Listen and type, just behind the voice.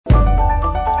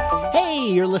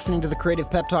you're listening to the Creative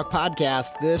Pep Talk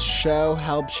Podcast. This show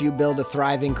helps you build a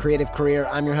thriving creative career.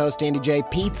 I'm your host, Andy J.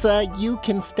 Pizza. You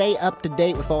can stay up to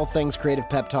date with all things Creative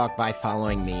Pep Talk by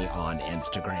following me on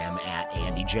Instagram at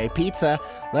Andy J. Pizza.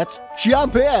 Let's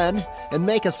jump in and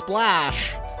make a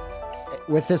splash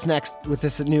with this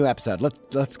new episode.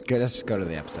 Let's go to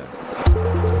the episode.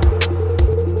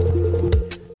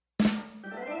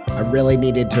 I really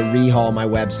needed to rehaul my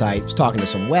website. I was talking to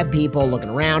some web people, looking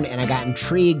around, and I got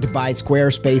intrigued by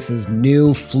Squarespace's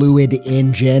new Fluid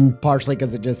engine, partially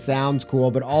because it just sounds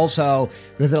cool, but also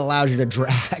because it allows you to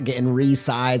drag and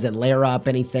resize and layer up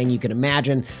anything you can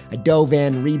imagine. I dove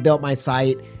in, rebuilt my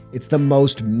site. It's the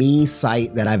most me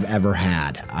site that I've ever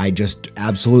had. I just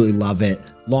absolutely love it.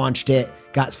 Launched it.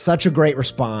 Got such a great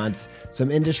response.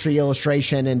 Some industry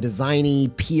illustration and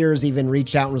designy peers even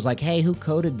reached out and was like, hey, who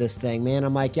coded this thing, man?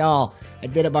 I'm like, y'all, I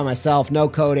did it by myself. No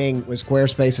coding with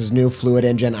Squarespace's new Fluid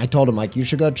engine. I told him, like, you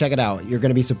should go check it out. You're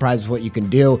going to be surprised with what you can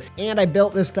do. And I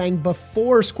built this thing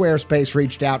before Squarespace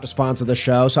reached out to sponsor the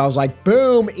show. So I was like,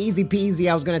 boom, easy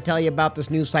peasy. I was going to tell you about this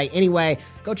new site. Anyway,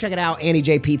 go check it out,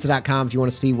 andyjpizza.com, if you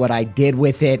want to see what I did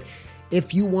with it.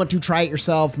 If you want to try it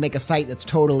yourself, make a site that's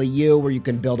totally you, where you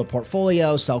can build a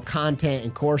portfolio, sell content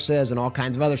and courses and all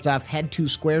kinds of other stuff, head to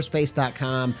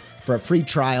squarespace.com for a free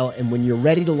trial. And when you're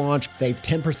ready to launch, save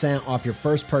 10% off your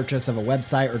first purchase of a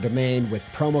website or domain with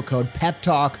promo code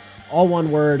PEPTALK, all one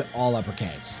word, all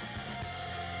uppercase.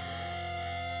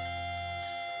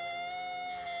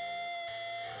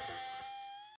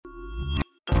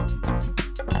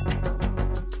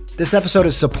 This episode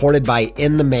is supported by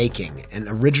In the Making, an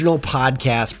original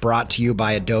podcast brought to you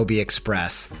by Adobe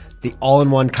Express, the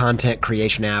all-in-one content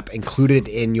creation app included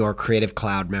in your Creative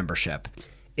Cloud membership.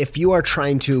 If you are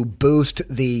trying to boost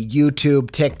the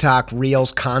YouTube, TikTok,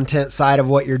 Reels content side of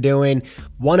what you're doing,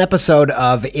 one episode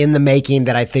of In the Making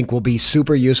that I think will be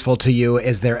super useful to you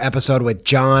is their episode with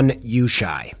John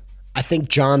Ushai. I think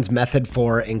John's method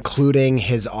for including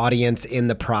his audience in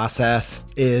the process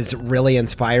is really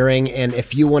inspiring. And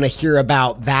if you want to hear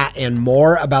about that and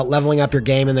more about leveling up your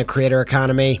game in the creator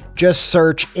economy, just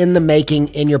search In the Making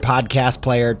in your podcast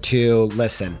player to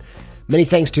listen. Many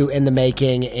thanks to In the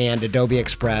Making and Adobe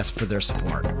Express for their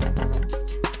support.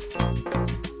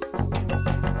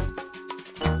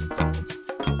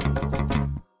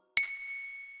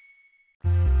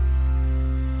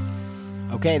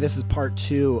 Okay, this is part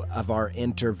 2 of our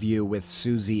interview with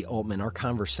Suzy Ultman, our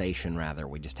conversation, rather.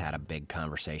 We just had a big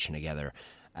conversation together.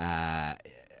 And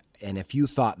if you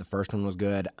thought the first one was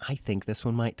good, I think this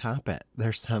one might top it.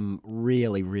 There's some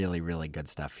really, really, really good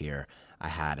stuff here. I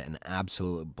had an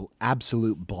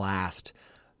absolute blast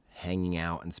hanging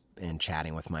out and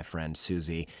chatting with my friend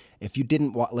Suzy. If you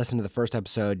didn't listen to the first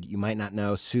episode, you might not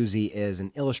know Suzy is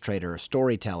an illustrator, a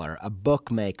storyteller, a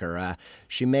bookmaker.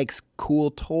 She makes cool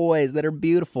toys that are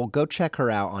beautiful. Go check her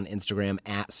out on Instagram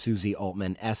at Suzy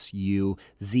Ultman, SUZYULTMAN.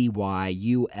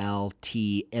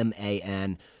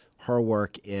 Her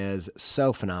work is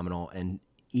so phenomenal, and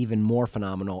even more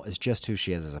phenomenal is just who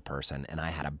she is as a person. And I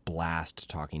had a blast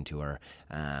talking to her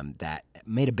that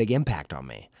made a big impact on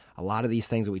me. A lot of these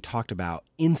things that we talked about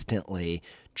instantly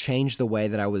changed the way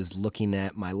that I was looking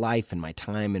at my life and my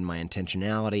time and my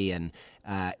intentionality. And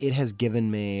it has given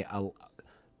me a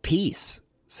peace.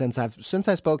 Since I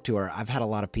spoke to her, I've had a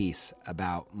lot of peace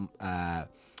about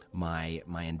my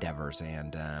endeavors,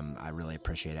 and I really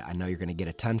appreciate it. I know you're going to get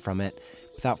a ton from it.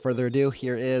 Without further ado,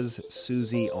 here is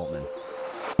Suzy Ultman.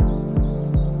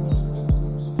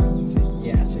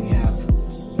 So you have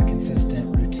a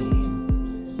consistent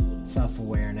routine,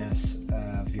 self-awareness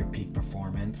of your peak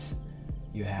performance.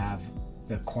 You have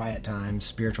the quiet time,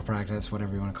 spiritual practice,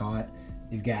 whatever you want to call it.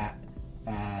 You've got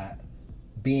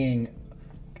being.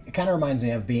 It kind of reminds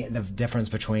me of the difference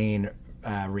between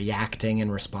reacting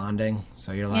and responding.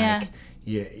 So you're like,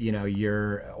 you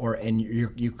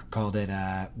called it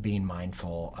being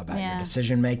mindful about your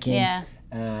decision making. Yeah.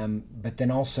 But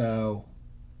then also,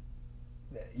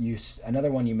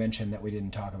 another one you mentioned that we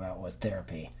didn't talk about was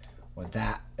therapy.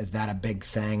 Is that a big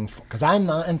thing? Because I'm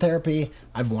not in therapy.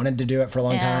 I've wanted to do it for a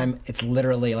long time. It's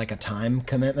literally like a time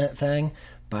commitment thing.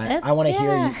 But I want to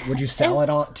hear you. Would you sell it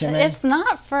on to me? It's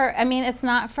not for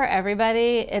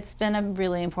everybody. It's been a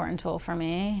really important tool for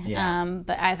me. Yeah.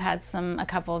 But I've had a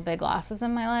couple of big losses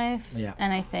in my life. Yeah.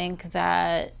 And I think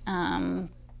that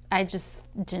I just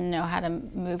didn't know how to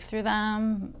move through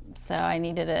them. So I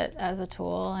needed it as a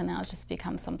tool, and now it's just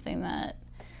become something that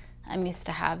I'm used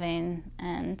to having,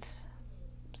 and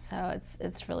so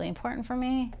it's really important for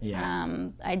me. Yeah.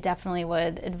 I definitely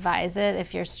would advise it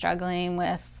if you're struggling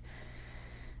with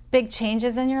big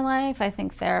changes in your life, I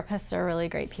think therapists are really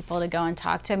great people to go and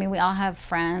talk to. I mean, we all have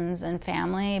friends and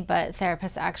family, but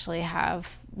therapists actually have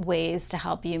ways to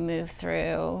help you move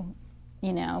through,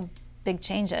 big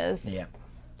changes. Yeah.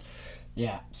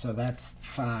 Yeah, so that's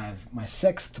 5. My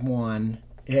 6th one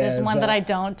is... There's one that I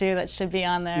don't do that should be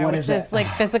on there, which is like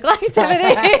physical activity.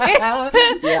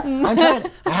 Yeah, I'm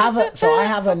trying. I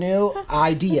have a new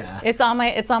idea. It's on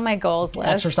my goals list.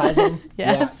 Exercising.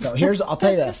 Yes. Yeah. So I'll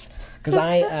tell you this, because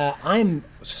I'm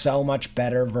so much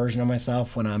better version of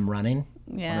myself when I'm running.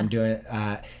 Yeah. When I'm doing it,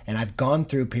 and I've gone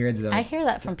through periods of... I hear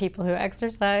that from people who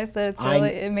exercise, that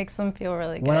it makes them feel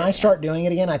really good. When I start doing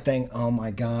it again, I think, oh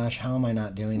my gosh, how am I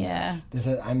not doing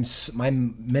this? My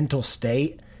mental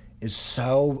state is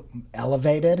so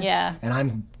elevated. Yeah. And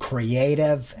I'm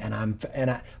creative, but I'm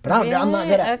not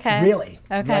good at really.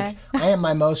 Okay. Like, I am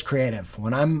my most creative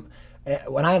when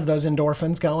I have those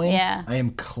endorphins going. Yeah. I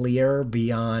am clear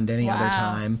beyond any other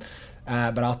time.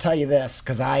 But I'll tell you this,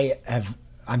 because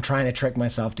I'm trying to trick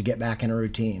myself to get back in a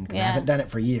routine, because I haven't done it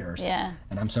for years. Yeah.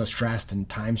 And I'm so stressed and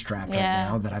time strapped right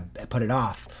now that I put it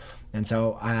off. And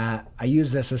so I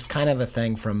use this as kind of a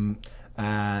thing from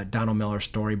Donald Miller's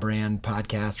Story Brand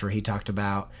podcast, where he talked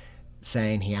about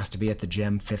saying he has to be at the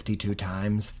gym 52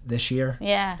 times this year.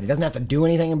 Yeah. And he doesn't have to do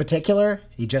anything in particular.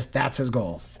 That's his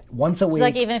goal. Once a week.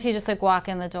 Like even if you just like walk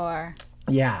in the door.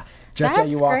 Yeah. Just that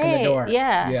you walk in the door.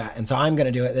 Yeah. Yeah. And so I'm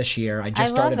going to do it this year. I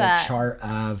just started a chart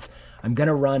of, I'm going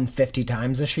to run 50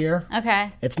 times this year.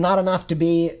 Okay. It's not enough to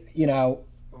be,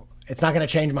 it's not going to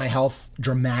change my health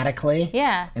dramatically.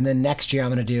 Yeah. And then next year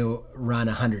I'm going to run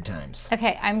 100 times.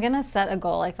 Okay. I'm going to set a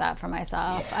goal like that for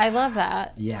myself. Yeah. I love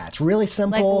that. Yeah. It's really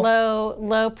simple. Like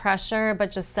low pressure,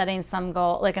 but just setting some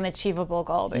goal, like an achievable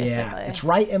goal, basically. Yeah. It's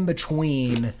right in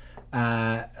between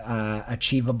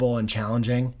achievable and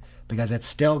challenging, because it's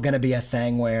still going to be a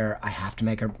thing where I have to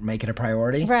make it a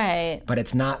priority. Right. But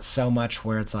it's not so much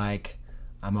where it's like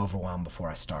I'm overwhelmed before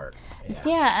I start.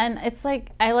 Yeah, and it's like,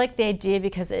 I like the idea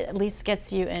because it at least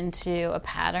gets you into a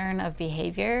pattern of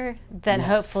behavior that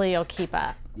hopefully you'll keep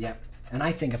up. Yep. And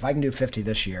I think if I can do 50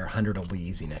 this year, 100 will be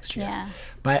easy next year. Yeah.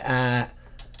 But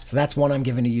so that's one I'm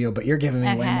giving to you, but you're giving me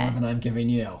way more than I'm giving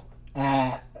you.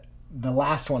 The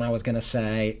last one I was going to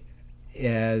say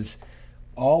is,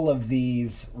 all of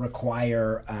these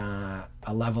require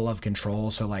a level of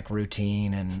control, so like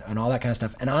routine and all that kind of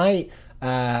stuff. And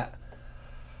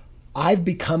I've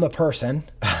become a person.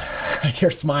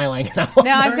 You're smiling.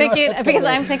 I'm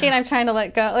thinking I'm trying to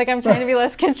let go. Like I'm trying to be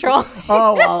less control.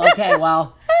 Oh, well, okay.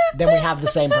 Well, then we have the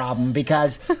same problem,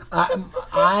 because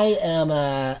I am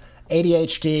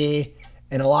ADHD,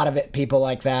 and a lot of people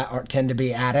like that tend to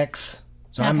be addicts.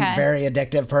 So I'm a very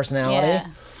addictive personality. Yeah.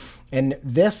 And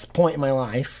this point in my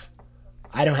life,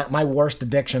 my worst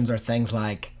addictions are things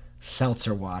like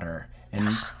seltzer water and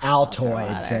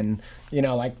Altoids and,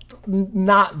 like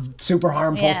not super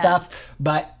harmful stuff.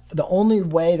 But the only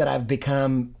way that I've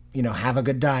become, have a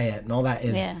good diet and all that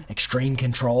is extreme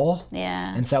control.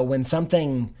 Yeah. And so when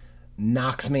something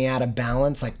knocks me out of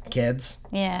balance, like kids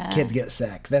get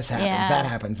sick, this happens, that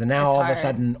happens. And now all of a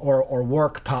sudden, or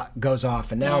work goes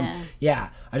off. And now,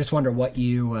 I just wonder what do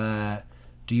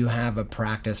you have a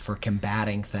practice for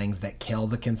combating things that kill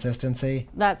the consistency?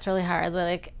 That's really hard.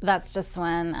 Like, that's just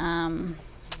when,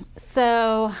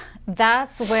 so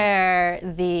that's where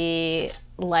the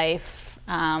life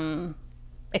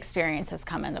experiences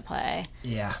come into play.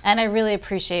 Yeah. And I really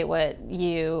appreciate what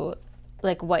you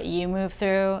move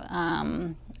through.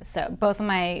 So both of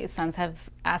my sons have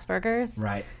Asperger's.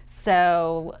 Right.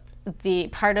 So the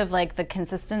part of like the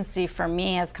consistency for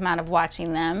me has come out of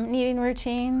watching them needing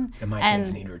routine. And my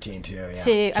kids need routine too.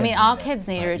 Yeah. All kids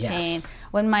need routine. Yes.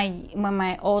 When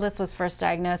my oldest was first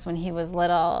diagnosed when he was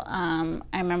little, I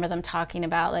remember them talking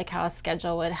about like how a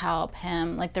schedule would help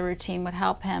him, like the routine would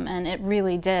help him, and it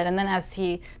really did. And then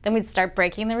then we'd start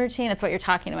breaking the routine. It's what you're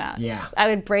talking about. Yeah. I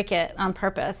would break it on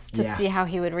purpose to see how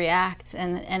he would react,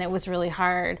 and it was really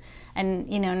hard. And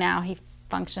now he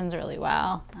functions really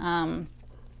well.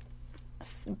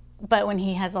 But when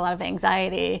he has a lot of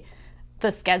anxiety,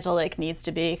 the schedule needs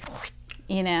to be,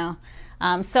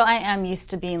 so I am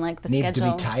used to being like the schedule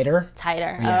needs to be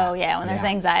tighter. Yeah. Oh yeah, when there's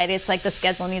anxiety, it's like the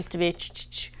schedule needs to be.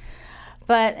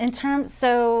 But in terms,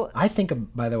 I think,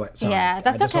 by the way, sorry, that's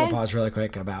I just okay. want to pause really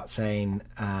quick about saying,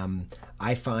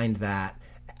 I find that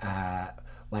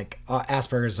like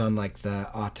Asperger's on like the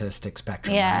autistic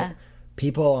spectrum, right?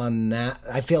 People on that,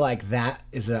 I feel like that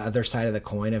is the other side of the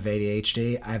coin of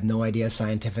ADHD. I have no idea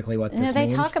scientifically what this means. They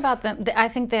talk about them. I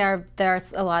think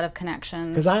there's a lot of connections.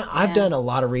 Because I've done a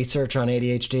lot of research on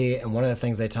ADHD, and one of the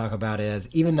things they talk about is,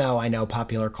 even though I know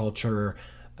popular culture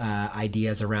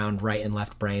ideas around right and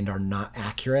left brain are not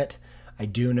accurate. I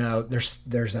do know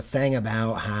there's a thing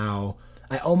about how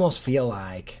I almost feel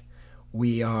like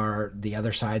we are the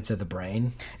other sides of the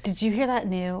brain. Did you hear that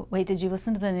new? Wait, did you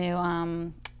listen to the new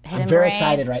Hidden Brain? I'm very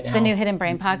excited right now. The new Hidden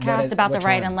Brain podcast about the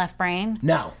right and left brain?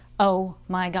 No. Oh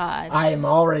my God. I'm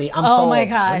sold. Oh my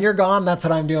God. When you're gone, that's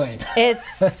what I'm doing.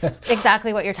 It's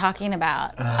exactly what you're talking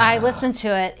about. I listened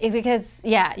to it because,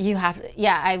 you have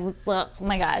to. Oh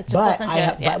my God. Just listen to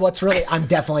it. But what's really, I'm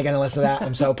definitely going to listen to that.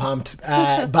 I'm so pumped.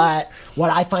 But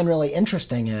what I find really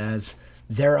interesting is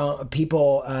there are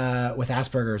people with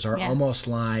Asperger's are almost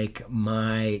like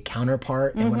my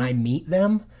counterpart. And when I meet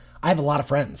them, I have a lot of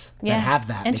friends that have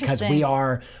that because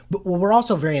we're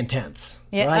also very intense.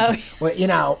 So I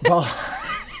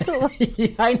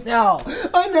know.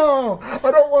 I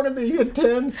don't want to be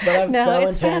intense, but I'm so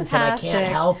intense fantastic. And I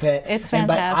can't help it. It's fantastic.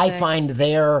 But I find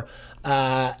their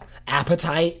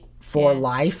appetite for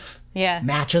life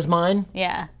matches mine.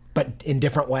 Yeah. But in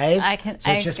different ways.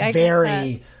 It's just I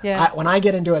very... when I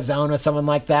get into a zone with someone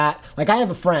like that, like I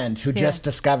have a friend who just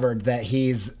discovered that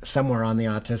he's somewhere on the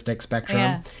autistic spectrum.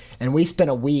 Yeah. And we spent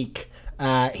a week,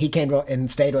 he came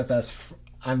and stayed with us.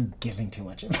 I'm giving too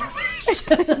much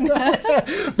information.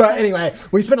 But anyway,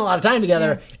 we spent a lot of time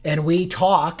together and we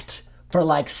talked for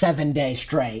like 7 days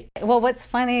straight. Well, what's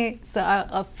funny, so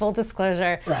a full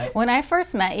disclosure. Right. When I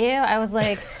first met you, I was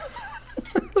like...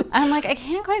 I'm like, I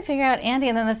can't quite figure out Andy.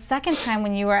 And then the second time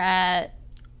when you were at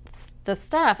the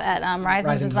stuff at Rise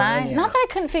and Design, not that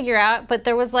I couldn't figure out, but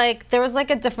there was like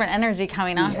a different energy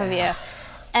coming off of you.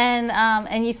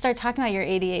 And you start talking about your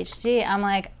ADHD. I'm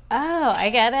like, oh,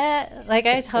 I get it. Like,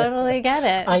 I totally get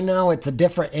it. I know it's a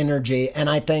different energy. And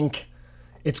I think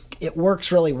it works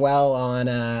really well on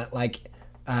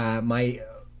my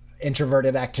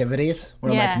introverted activities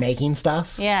where I'm like making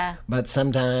stuff. Yeah. But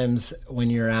sometimes when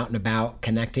you're out and about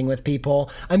connecting with people,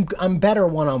 I'm better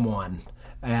one-on-one.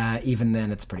 Even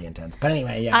then it's pretty intense. But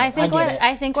anyway, I think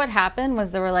what happened was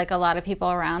there were like a lot of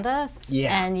people around us.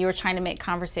 Yeah. And you were trying to make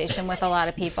conversation with a lot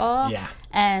of people. Yeah.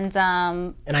 And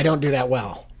I don't do that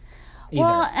well either.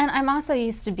 Well, and I'm also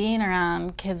used to being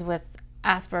around kids with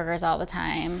Asperger's all the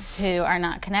time who are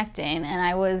not connecting. And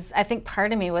I think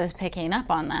part of me was picking up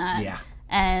on that. Yeah.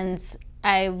 And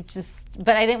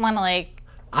but I didn't want to like...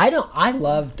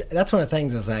 that's one of the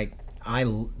things is like,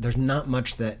 there's not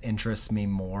much that interests me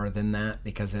more than that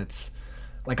because it's,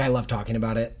 like I love talking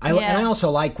about it. And I also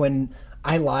like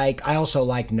I also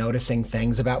like noticing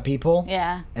things about people.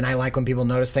 Yeah. And I like when people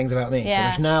notice things about me.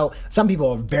 Yeah. So some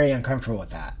people are very uncomfortable with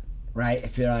that, right?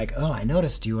 If you're like, oh, I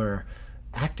noticed you were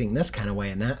acting this kind of way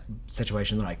in that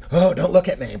situation, they're like, oh, don't look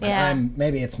at me. But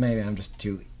maybe I'm just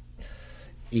too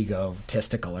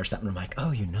egotistical or something. I'm like,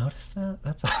 oh, you noticed that?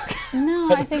 That's okay.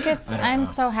 No, I think I'm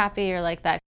so happy you're like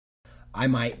that. I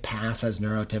might pass as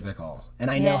neurotypical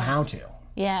and I know how to.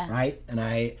 Yeah. Right?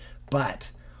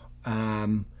 But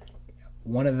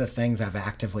one of the things I've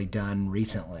actively done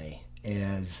recently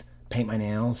is paint my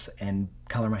nails and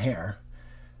color my hair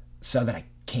so that I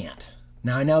can't.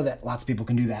 Now, I know that lots of people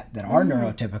can do that are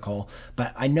neurotypical,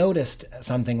 but I noticed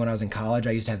something when I was in college.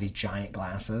 I used to have these giant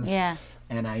glasses. Yeah.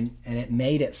 And it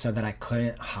made it so that I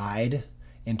couldn't hide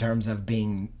in terms of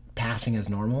passing as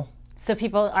normal. So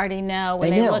people already know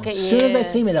when they look at you. As soon as they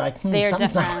see me, they're like, something's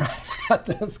different. not right about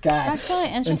this guy. That's really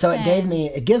interesting. And so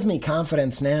it gives me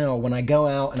confidence now when I go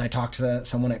out and I talk to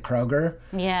someone at Kroger.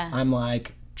 Yeah. I'm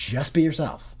like, just be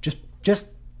yourself. Just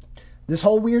this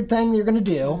whole weird thing you're going to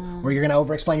do where you're going to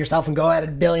over-explain yourself and go at a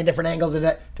billion different angles of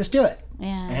it. Just do it.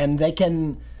 Yeah. And they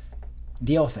can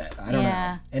deal with it. I don't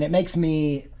know. And it makes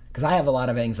me... Because I have a lot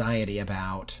of anxiety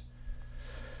about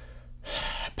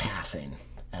passing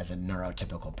as a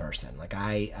neurotypical person. Like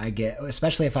I get,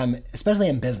 especially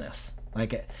in business,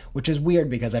 like, which is weird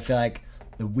because I feel like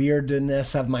the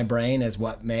weirdness of my brain is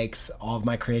what makes all of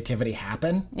my creativity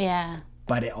happen. Yeah.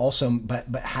 But it also,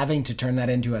 but having to turn that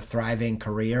into a thriving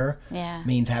career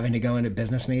means having to go into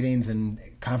business meetings and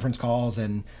conference calls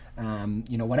and,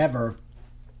 whatever.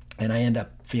 And I end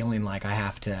up feeling like I'd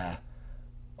have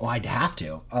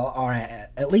to, or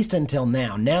at least until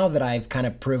now. Now that I've kind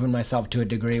of proven myself to a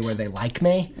degree where they like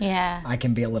me, I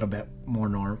can be a little bit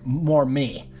more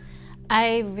me.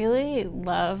 I really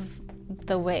love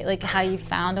the way, like how you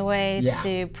found a way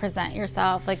to present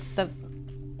yourself, like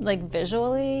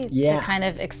visually, to kind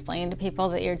of explain to people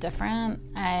that you're different.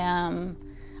 I'm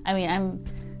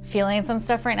feeling some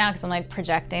stuff right now because I'm like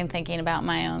projecting, thinking about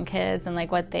my own kids and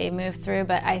like what they moved through.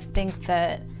 But I think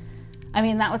that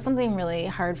was something really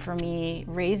hard for me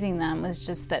raising them, was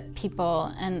just that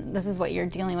people, and this is what you're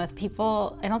dealing with,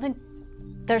 people, I don't think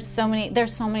there's so many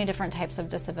different types of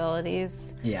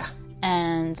disabilities. Yeah.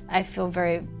 And I feel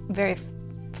very, very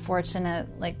fortunate,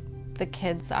 like, the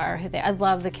kids are who I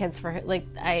love the kids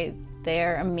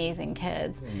they're amazing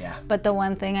kids. Yeah. But the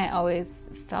one thing I always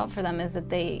felt for them is that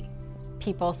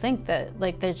people think that,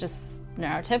 like, they're just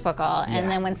neurotypical. And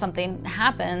then when something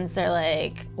happens, they're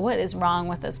like, what is wrong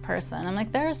with this person? I'm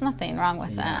like, there's nothing wrong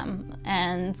with them.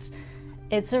 And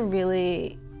it's a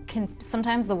really,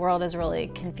 sometimes the world is really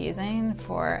confusing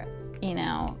for,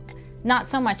 not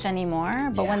so much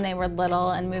anymore, but when they were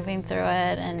little and moving through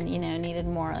it and, needed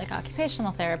more like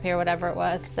occupational therapy or whatever it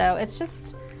was. So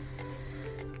it's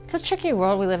a tricky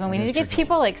world we live in. We need to give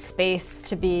people like space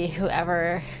to be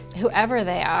whoever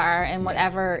they are and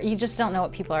whatever. You just don't know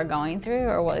what people are going through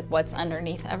or what's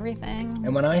underneath everything.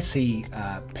 And when I see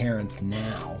parents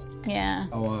now,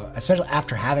 especially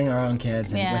after having our own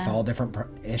kids and with all different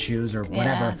issues or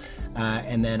whatever,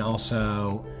 and then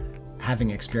also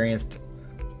having experienced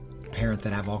parents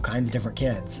that have all kinds of different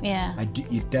kids,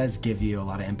 it does give you a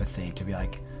lot of empathy to be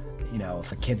like,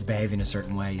 if a kid's behaving a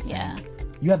certain way, you think,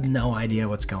 you have no idea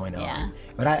what's going on. Yeah.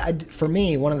 But for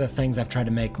me, one of the things I've tried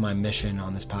to make my mission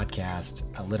on this podcast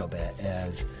a little bit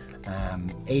is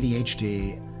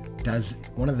ADHD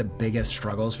one of the biggest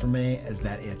struggles for me is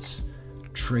that it's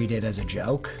treated as a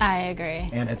joke. I agree.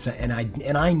 And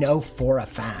and I know for a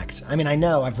fact,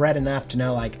 I've read enough to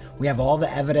know, like, we have all the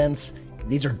evidence.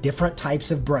 These are different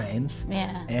types of brains.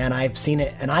 Yeah. And I've seen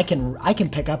it, and I can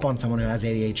pick up on someone who has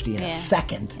ADHD in a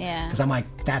second. Yeah. Because I'm like,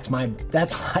 that's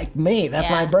like me.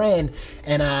 That's my brain.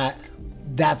 And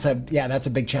that's a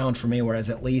big challenge for me. Whereas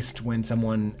at least when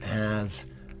someone has,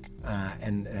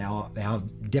 and they all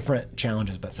have different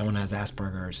challenges, but someone has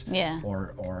Asperger's,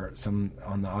 or some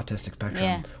on the autistic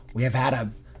spectrum, we have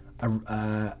had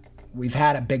we've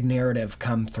had a big narrative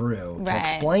come through to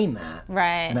explain that.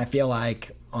 Right. And I feel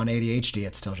like on ADHD,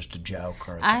 it's still just a joke.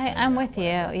 Or I'm with you.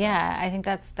 Yeah, I think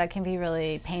that can be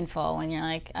really painful when you're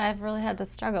like, I've really had to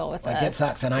struggle with this. It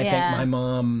sucks. And I think my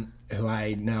mom, who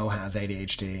I know has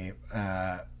ADHD,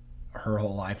 her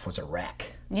whole life was a wreck.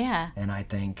 Yeah.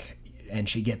 And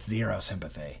she gets zero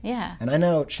sympathy. Yeah. And I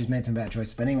know she's made some bad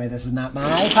choices, but anyway, this is not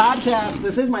my podcast.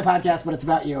 This is my podcast, but it's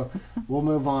about you. We'll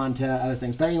move on to other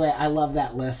things. But anyway, I love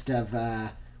that list of,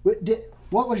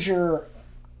 what was your,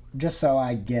 just so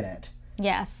I get it.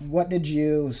 Yes. What did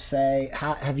you say?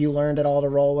 How have you learned at all to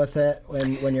roll with it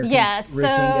when your routine gets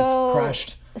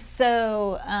crushed?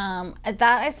 So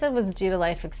that I said was due to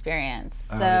life experience.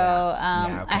 So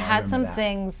I had some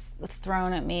things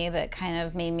thrown at me that kind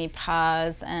of made me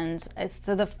pause. And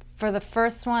for the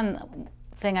first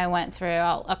thing I went through,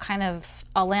 I'll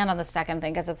land on the second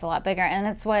thing because it's a lot bigger, and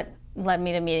it's what led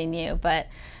me to meeting you. But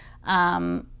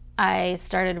I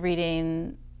started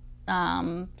reading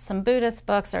some Buddhist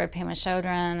books, or Pema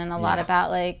Chodron, and a lot about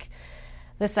like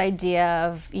this idea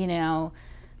of,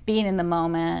 being in the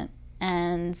moment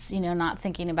and, not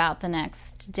thinking about the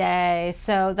next day.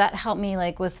 So that helped me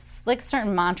like with like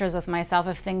certain mantras with myself.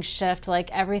 If things shift, like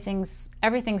everything's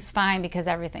fine because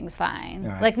everything's fine.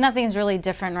 Right. Like nothing's really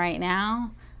different right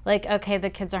now. Like, okay,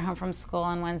 the kids are home from school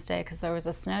on Wednesday because there was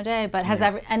a snow day, but has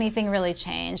anything really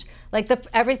changed? Like the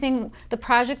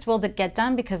project will get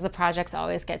done because the projects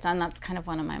always get done. That's kind of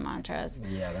one of my mantras.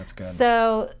 Yeah, that's good.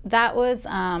 So that was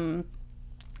kind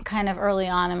of early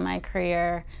on in my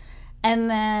career. And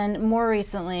then more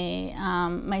recently,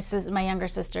 my younger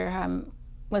sister,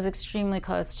 was extremely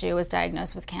close to, was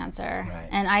diagnosed with cancer. Right.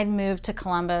 And I'd moved to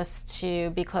Columbus to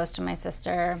be close to my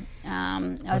sister.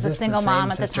 I was a single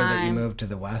mom at the time. That you moved to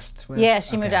the West with? Yeah,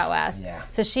 she moved out West. Yeah.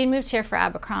 So she moved here for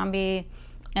Abercrombie,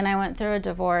 and I went through a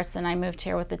divorce, and I moved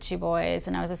here with the 2 boys,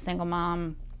 and I was a single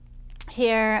mom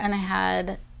here,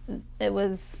 and it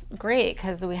was great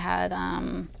because we had,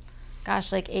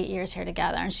 like 8 years here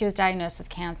together, and she was diagnosed with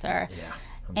cancer. Yeah.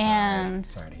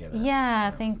 Sorry to hear that. Yeah,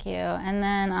 thank you. And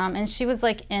then, and she was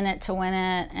like in it to win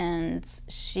it, and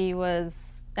she's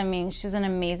an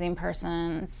amazing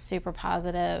person, super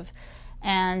positive,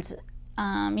 and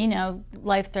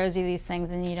life throws you these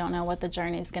things, and you don't know what the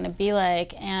journey is going to be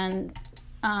like. And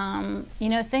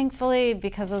thankfully,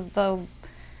 because of the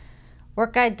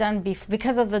work I'd done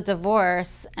because of the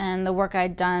divorce and the work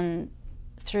I'd done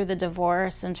through the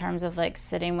divorce in terms of like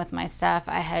sitting with my stuff,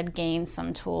 I had gained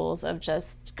some tools of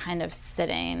just kind of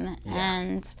sitting,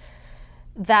 and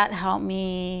that helped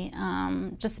me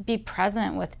just be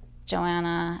present with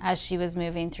Joanna as she was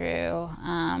moving through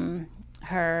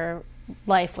her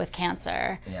life with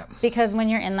cancer. Yeah. Because when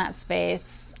you're in that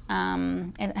space,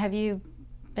 and have you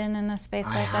been in a space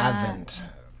like that? I haven't.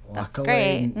 That's Luckily,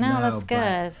 great. No, that's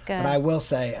good. But I will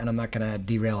say, and I'm not going to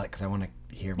derail it because I want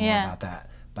to hear more about that.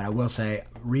 But I will say,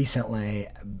 recently,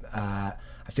 I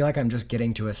feel like I'm just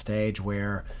getting to a stage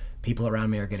where people around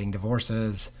me are getting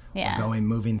divorces,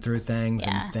 moving through things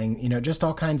and just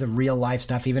all kinds of real life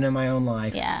stuff, even in my own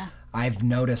life. Yeah. I've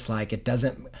noticed like it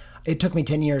took me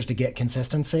 10 years to get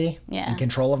consistency and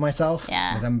control of myself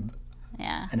because I'm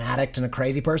an addict and a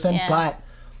crazy person. But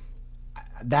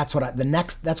that's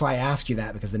that's why I ask you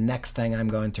that, because the next thing I'm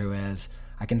going through is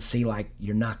I can see like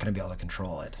you're not going to be able to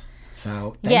control it.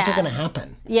 So things are going to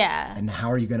happen. Yeah. And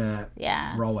how are you going to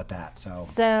roll with that?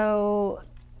 So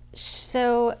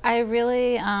I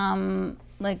really,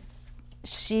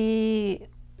 she,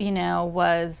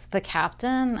 was the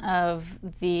captain of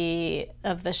the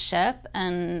ship,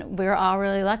 and we were all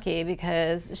really lucky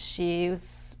because she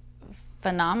was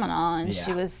phenomenal and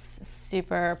she was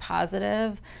super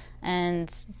positive,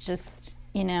 and just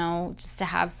to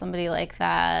have somebody like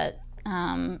that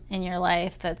in your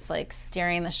life that's like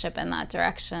steering the ship in that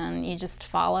direction, you just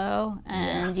follow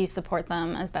and you support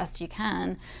them as best you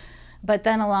can. But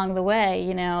then along the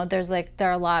way, there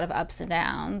are a lot of ups and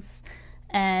downs,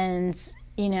 and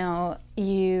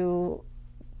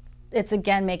it's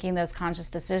again making those conscious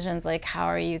decisions, like how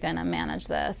are you going to manage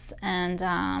this,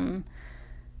 and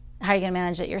how are you going to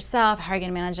manage it yourself? How are you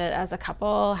going to manage it as a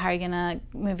couple? How are you going to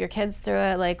move your kids through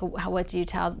it? Like, what do you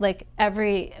tell? Like,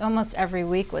 almost every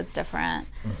week was different.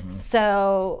 Mm-hmm.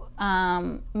 So,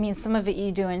 some of it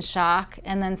you do in shock,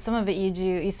 and then some of it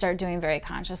you start doing very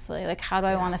consciously. Like, how do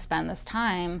I want to spend this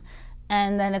time?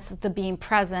 And then it's the being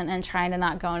present and trying to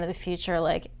not go into the future.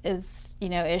 Like, is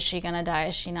she going to die?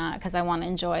 Is she not? Because I want to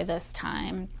enjoy this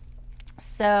time.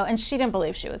 So, and she didn't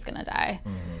believe she was going to die.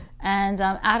 Mm-hmm. And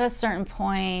at a certain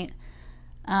point,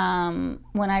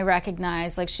 when I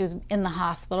recognized like she was in the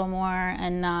hospital more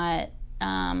and not,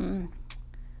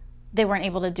 they weren't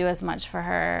able to do as much for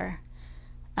her,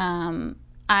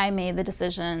 I made the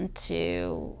decision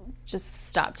to just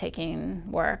stop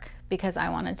taking work because I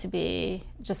wanted to be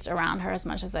just around her as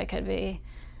much as I could be.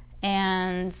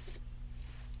 And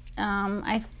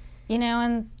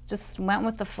and just went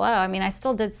with the flow. I mean, I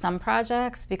still did some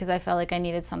projects because I felt like I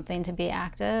needed something to be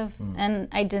active. And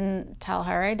I didn't tell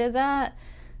her I did that.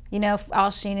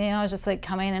 All she knew, I was just like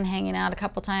coming and hanging out a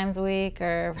couple times a week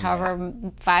or however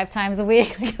 5 times a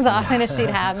week, as often as she'd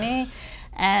have me.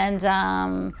 And,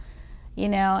 and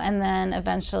then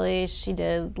eventually she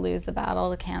did lose the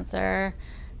battle to cancer.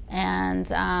 And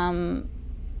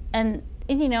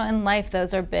in life,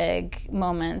 those are big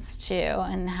moments too,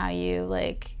 and how you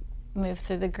like move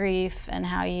through the grief, and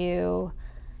how you,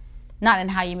 not in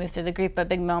how you move through the grief, but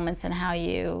big moments in how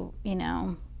you,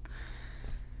 gonna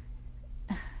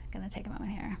take a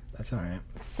moment here. That's all right.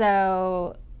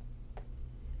 So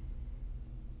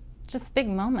just big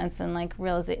moments and like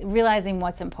realizing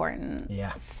what's important.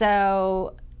 Yeah.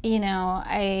 So,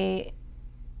 I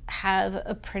have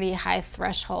a pretty high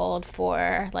threshold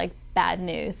for like bad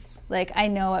news. Like I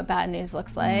know what bad news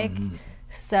looks like. Mm-hmm.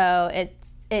 So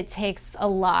it takes a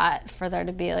lot for there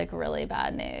to be like really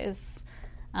bad news.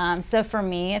 So for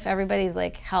me, if everybody's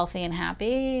like healthy and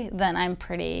happy, then I'm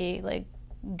pretty like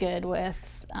good with.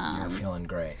 You're feeling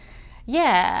great.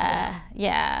 Yeah.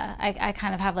 I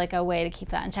kind of have like a way to keep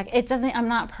that in check. I'm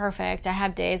not perfect. I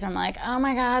have days where I'm like, oh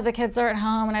my God, the kids are at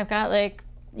home and I've got like,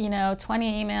 20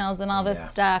 emails and all this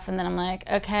stuff. And then I'm like,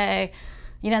 okay,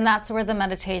 and that's where the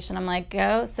meditation, I'm like,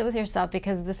 go sit with yourself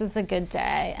because this is a good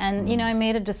day. And, I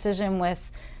made a decision with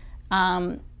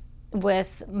my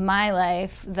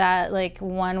life that like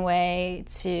one way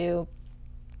to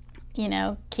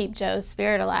keep Joe's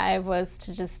spirit alive was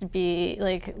to just be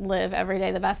like live every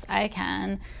day the best I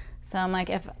can. So I'm like,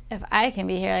 if I can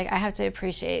be here, like I have to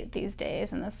appreciate these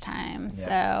days and this time. Yeah.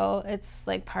 So it's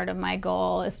like part of my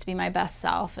goal is to be my best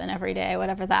self in every day,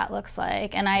 whatever that looks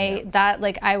like. And I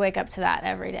wake up to that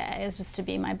every day, is just to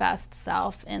be my best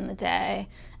self in the day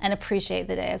and appreciate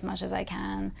the day as much as I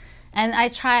can. And I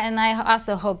try, and I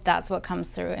also hope that's what comes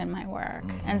through in my work.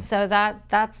 Mm-hmm. And so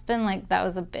that's been like, that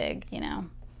was a big,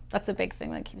 that's a big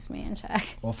thing that keeps me in check.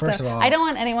 Well, first of all, I don't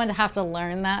want anyone to have to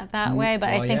learn that way, but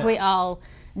I think we all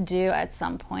do at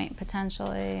some point,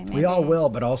 potentially. Maybe. We all will,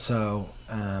 but also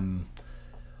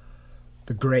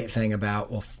the great thing about,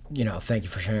 thank you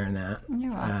for sharing that.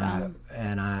 You're welcome.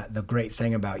 And the great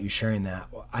thing about you sharing that,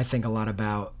 I think a lot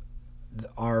about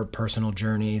our personal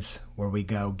journeys where we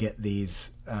go get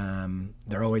these,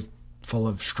 they're always full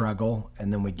of struggle,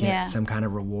 and then we get some kind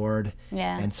of reward,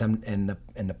 and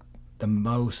the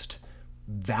most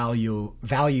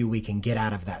value we can get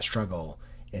out of that struggle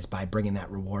is by bringing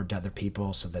that reward to other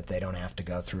people so that they don't have to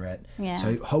go through it. Yeah.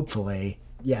 So hopefully,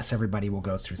 yes, everybody will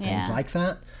go through things like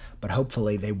that, but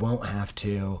hopefully they won't have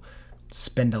to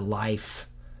spend a life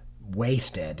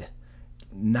wasted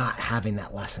not having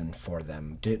that lesson for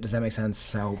them. Does that make sense?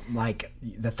 So like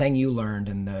the thing you learned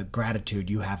and the gratitude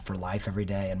you have for life every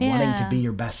day and wanting to be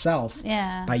your best self,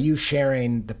 by you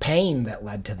sharing the pain that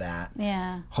led to that,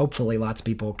 hopefully lots of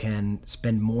people can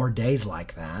spend more days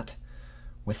like that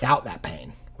without that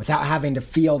pain, without having to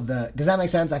feel does that make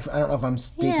sense? I don't know if I'm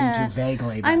speaking too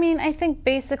vaguely. But I mean, I think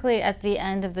basically at the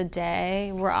end of the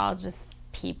day, we're all just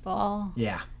people.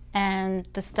 Yeah. And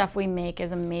the stuff we make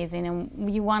is amazing, and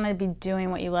you want to be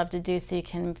doing what you love to do so you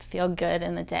can feel good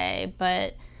in the day.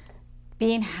 But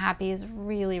being happy is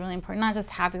really, really important. Not just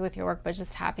happy with your work, but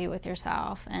just happy with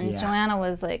yourself. And Joanna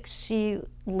was like, she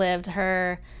lived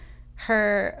her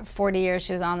 40 years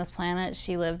she was on this planet.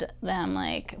 She lived them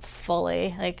like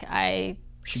fully. Like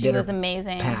she was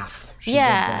amazing. Path.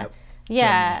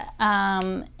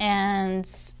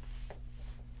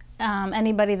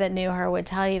 Anybody that knew her would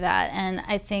tell you that. And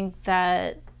I think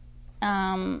that,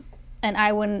 and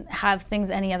I wouldn't have things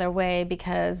any other way,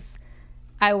 because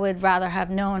I would rather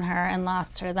have known her and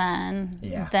lost her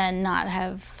then than not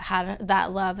have had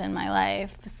that love in my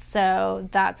life. So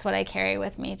that's what I carry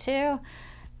with me too.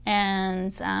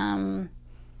 And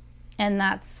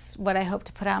that's what I hope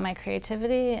to put out in my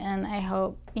creativity. And I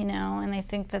hope, and I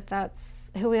think that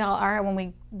that's who we all are when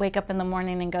we wake up in the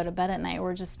morning and go to bed at night.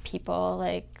 We're just people,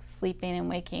 like, sleeping and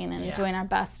waking and doing our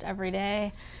best every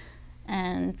day.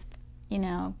 And,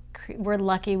 we're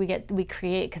lucky we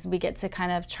create because we get to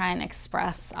kind of try and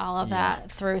express all of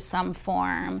that through some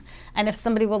form. And if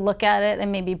somebody will look at it and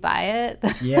maybe buy it,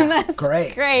 that's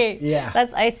great. Yeah.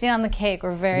 That's icing on the cake.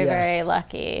 We're very, very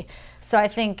lucky. So I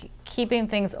think keeping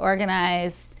things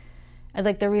organized,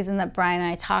 like the reason that Brian and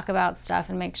I talk about stuff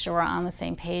and make sure we're on the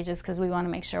same page is because we want to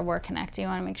make sure we're connecting. We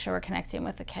want to make sure we're connecting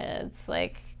with the kids.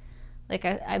 I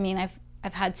mean,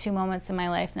 I've had 2 moments in my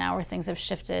life now where things have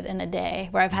shifted in a day,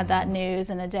 where I've had that news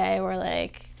in a day where,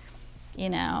 like,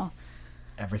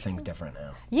 everything's different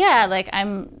now. Yeah, like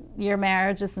your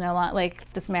marriage is no longer,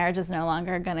 like, this marriage is no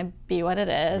longer going to be what it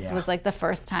is. It was like the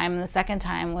first time, and the second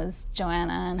time was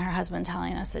Joanna and her husband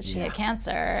telling us that she had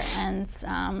cancer. And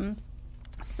so,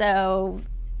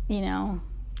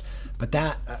 But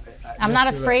that... I'm not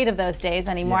afraid of those days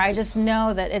anymore. I just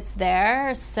know that it's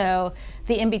there. So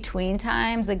the in-between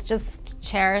times, like, just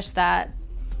cherish that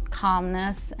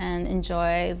calmness and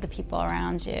enjoy the people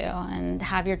around you and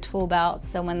have your tool belt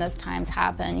so when those times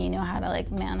happen, you know how to,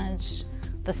 like, manage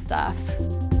the stuff.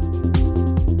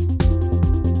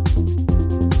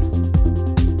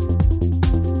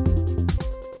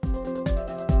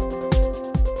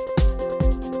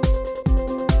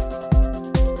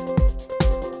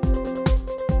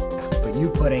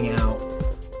 Putting out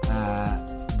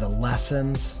the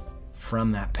lessons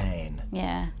from that pain,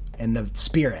 and the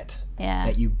spirit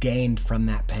that you gained from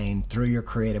that pain through your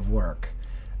creative work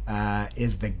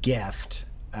is the gift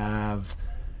of.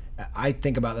 I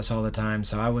think about this all the time.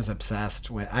 So I was obsessed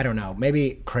with, I don't know,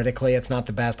 maybe critically it's not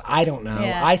the best. I don't know.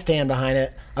 I stand behind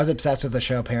it. I was obsessed with the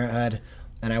show Parenthood.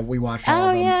 And we watched all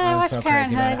of them. I was so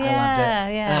crazy about it.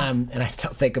 I loved it. And I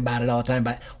still think about it all the time.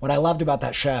 But what I loved about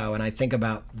that show, and I think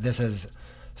about this as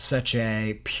such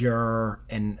a pure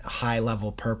and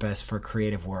high-level purpose for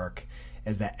creative work,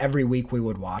 is that every week we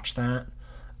would watch that,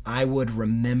 I would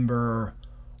remember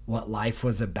what life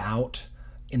was about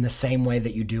in the same way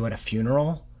that you do at a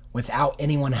funeral without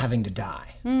anyone having to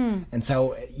die. And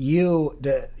so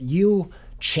you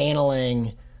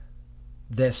channeling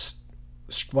this,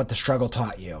 what the struggle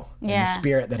taught you, and the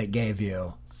spirit that it gave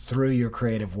you through your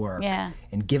creative work,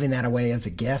 and giving that away as a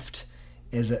gift,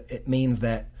 it means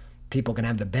that people can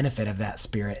have the benefit of that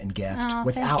spirit and gift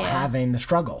without having the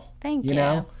struggle. Thank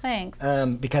you. Thanks.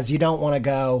 Because you don't want to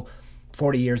go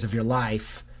 40 years of your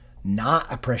life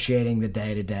not appreciating the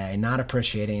day-to-day, not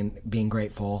appreciating being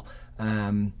grateful,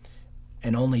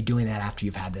 and only doing that after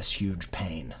you've had this huge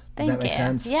pain. Does that make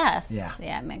sense? Yes.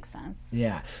 Yeah, it makes sense.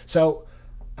 Yeah. So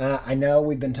I know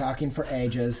we've been talking for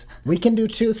ages. We can do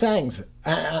 2 things.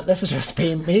 This is just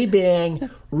me being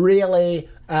really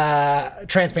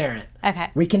transparent.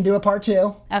 Okay. We can do a part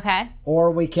 2. Okay.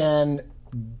 Or we can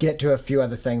get to a few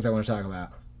other things I want to talk about.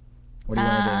 What do you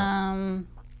want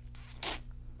to do?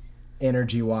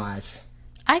 Energy-wise.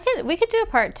 We could do a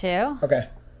part 2. Okay.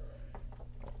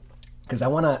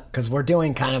 Because we're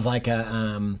doing kind of like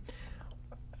a,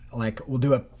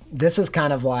 this is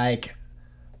kind of like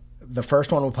the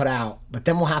first one we'll put out, but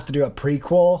then we'll have to do a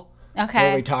prequel. Okay.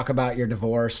 Where we talk about your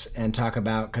divorce and talk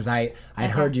about, because I'd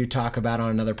heard you talk about on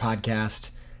another podcast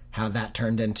how that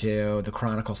turned into the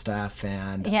Chronicle stuff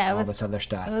and all this other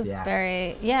stuff. It was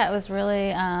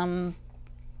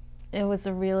it was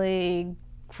a really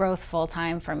growthful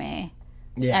time for me.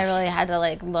 Yes. I really had to,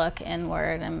 like, look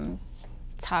inward and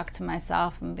talk to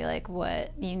myself and be like,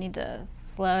 what, you need to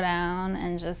slow down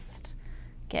and just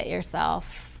get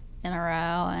yourself in a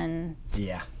row. And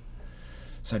yeah.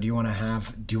 So do you want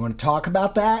to talk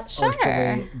about that? Sure. Or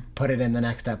should we put it in the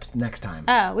next time?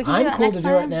 Oh, we can do that cool next to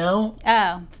time? do it now.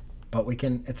 Oh. But we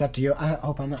can, it's up to you. I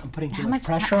hope I'm putting too much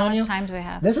pressure on you. How much time do we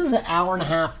have? This is an hour and a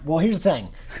half. Well, here's the thing.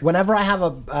 Whenever I have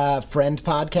a friend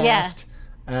podcast,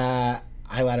 I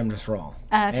let them just roll.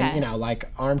 Okay. And, like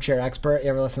Armchair Expert, you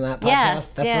ever listen to that podcast? Yes,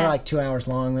 They're like 2 hours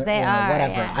long. They are,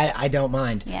 whatever. yeah. I don't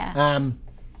mind. Yeah.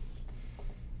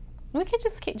 We could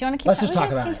just keep. Do you want to keep? Let's just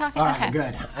talk about it. Talking? All right,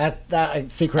 good. I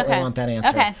secretly want that answer.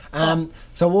 Okay. Cool.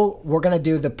 So we're gonna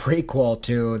do the prequel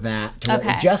to that, to what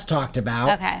we just talked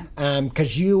about. Okay.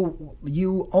 Because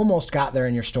you almost got there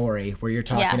in your story where you're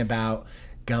talking about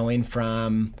going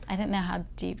from. I didn't know how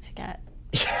deep to get.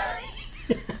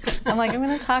 I'm like, I'm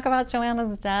going to talk about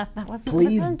Joanna's death. That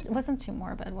wasn't too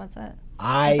morbid, was it?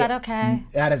 Is that okay?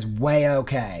 That is way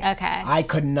okay. Okay. I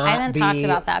could not I haven't talked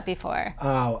about that before.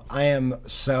 Oh, I am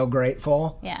so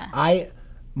grateful. Yeah.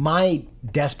 My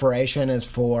desperation is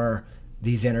for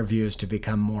these interviews to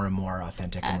become more and more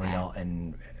authentic and real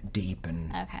and deep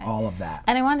and all of that.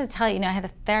 And I wanted to tell you, I had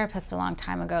a therapist a long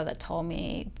time ago that told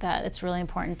me that it's really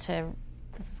important to,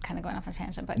 this is kind of going off on a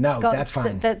tangent, but that's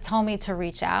fine. That told me to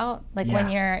reach out, like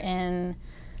when you're in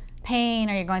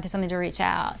pain or you're going through something, to reach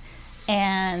out.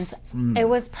 And it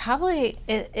was probably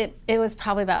it was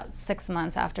probably about 6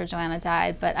 months after Joanna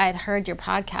died, but I'd heard your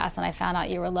podcast and I found out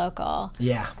you were local.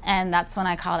 Yeah. And that's when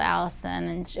I called Allison,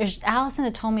 and Allison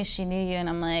had told me she knew you, and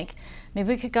I'm like, maybe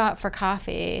we could go out for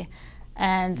coffee,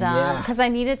 and because I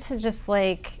needed to just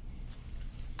like,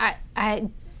 I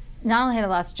not only had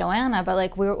lost Joanna, but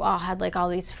like we all had like all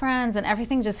these friends, and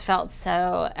everything just felt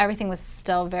everything was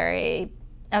still very,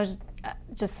 I was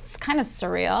just kind of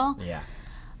surreal. Yeah.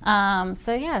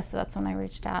 So that's when I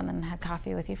reached out and then had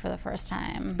coffee with you for the first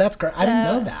time. That's great. I didn't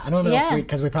know that. I don't know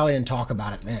because we probably didn't talk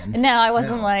about it then. No, I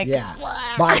wasn't like. Yeah.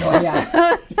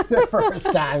 The first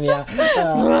time,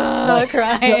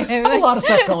 crying. A lot of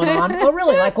stuff going on. Oh,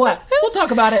 really? Like what? We'll talk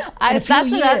about it.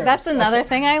 That's another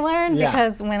thing I learned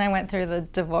because when I went through the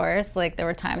divorce, like there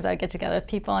were times I would get together with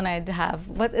people and I'd have,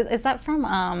 what is that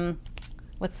from?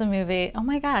 What's the movie? Oh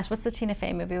my gosh, what's the Tina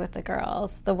Fey movie with the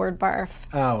girls? The word barf.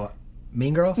 Oh.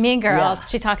 Mean Girls? Mean Girls. Yeah.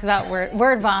 She talks about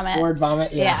word vomit. Word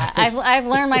vomit, yeah. I've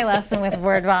learned my lesson with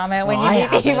word vomit when you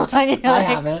meet people. And I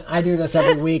haven't. I do this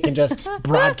every week and just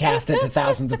broadcast it to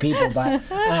thousands of people. But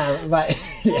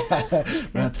yeah,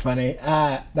 that's funny.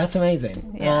 That's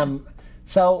amazing. Yeah.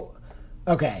 So,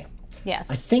 okay. Yes.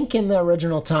 I think in the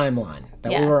original timeline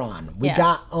that we were on, we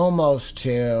got almost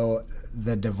to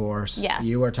the divorce. Yes.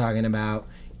 You were talking about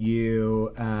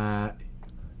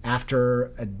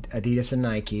after Adidas and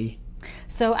Nike.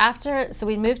 So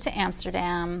we moved to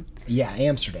Amsterdam. Yeah,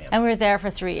 Amsterdam. And we were there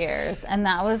for 3 years. And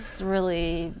that was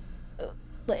really,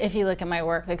 if you look at my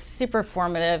work, like super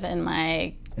formative in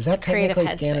my Is that technically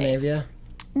Scandinavia?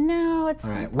 No, it's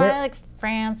probably like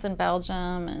France and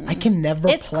Belgium. And I can never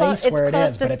place where it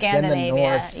is, but it's in the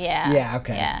north. Yeah. Yeah,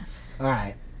 okay. Yeah. All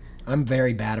right. I'm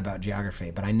very bad about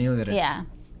geography, but I knew that it's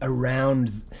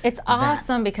around. It's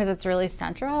awesome because it's really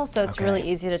central, so it's really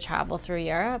easy to travel through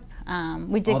Europe.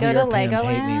 We did go to Legoland.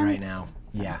 Hate me right now.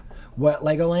 So. Yeah. What,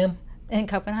 Legoland? In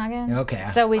Copenhagen. Okay.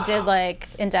 So we did like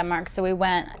in Denmark. So we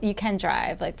went. You can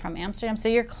drive like from Amsterdam, so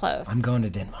you're close. I'm going to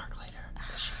Denmark later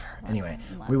this year. Anyway,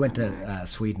 we went to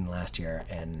Sweden last year,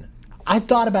 and I've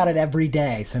thought about it every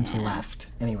day since we left.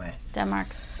 Anyway.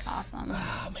 Denmark's awesome.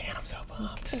 Oh man, I'm so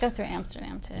pumped. You should go through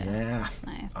Amsterdam too. Yeah. That's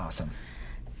nice. Awesome.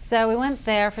 So we went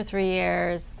there for 3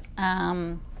 years,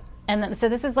 and then, so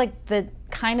this is like the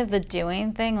kind of the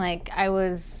doing thing. Like I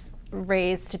was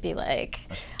raised to be like,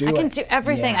 I can do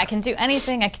everything. I can do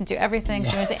anything. I can do everything.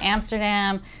 So we went to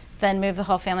Amsterdam, then moved the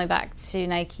whole family back to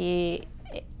Nike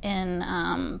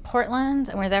in Portland,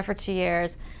 and we were there for 2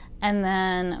 years, and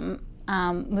then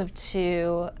moved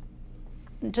to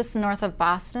just north of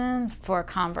Boston for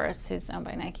Converse, who's owned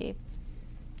by Nike.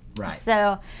 Right.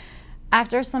 So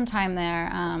after some time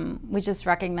there, we just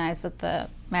recognized that the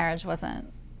marriage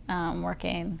wasn't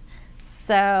working.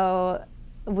 So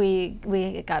we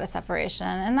got a separation,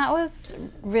 and that was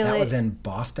really... That was in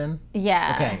Boston?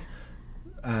 Yeah.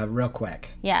 Okay. Real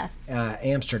quick. Yes.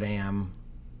 Amsterdam.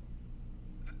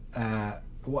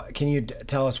 Can you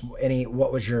tell us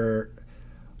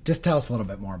just tell us a little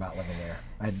bit more about living there.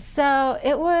 So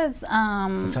it was...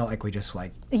 it felt like we just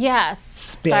like... Yes.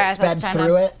 Sped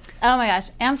through it. Oh my gosh.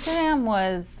 Amsterdam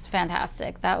was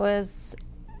fantastic. That was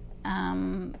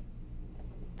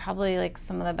probably like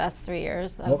some of the best 3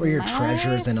 years of my life. What were your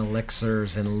treasures and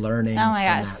elixirs and learnings? Oh my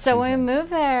gosh. So when season? we moved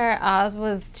there, Oz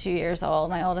was 2 years old.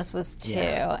 My oldest was 2,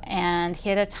 and he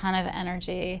had a ton of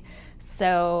energy.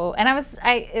 So, and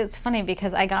it's funny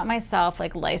because I got myself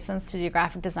like licensed to do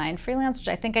graphic design freelance, which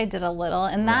I think I did a little.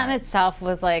 And that in itself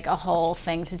was like a whole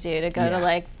thing to do, to go to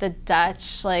like the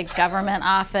Dutch like government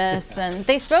office. And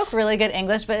they spoke really good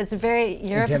English, but it's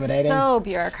Europe is so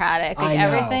bureaucratic. Like, I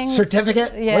know. Everything.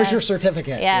 Certificate? Yeah. Where's your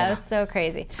certificate? Yeah, it's so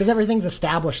crazy. It's because everything's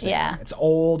established there. Yeah. It's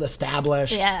old,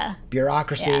 established. Yeah.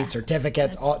 Bureaucracy,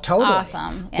 certificates, totally.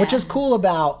 Awesome. Yeah. Which is cool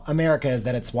about America is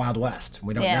that it's Wild West.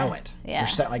 We don't know it. Yeah.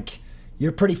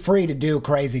 You're pretty free to do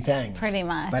crazy things. Pretty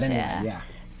much, but anyway,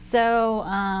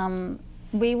 So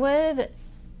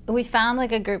we found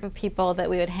like a group of people that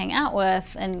we would hang out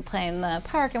with and play in the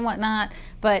park and whatnot.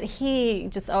 But he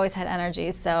just always had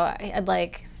energy, so I'd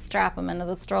like strap him into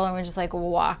the stroller and we'd just like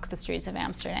walk the streets of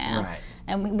Amsterdam. Right.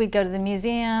 And we'd go to the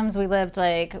museums. We lived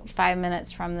like 5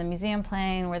 minutes from the museum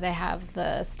plane where they have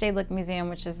the Stedelijk Museum,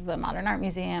 which is the modern art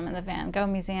museum, and the Van Gogh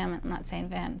Museum. I'm not saying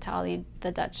Van to all you,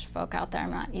 the Dutch folk out there.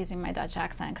 I'm not using my Dutch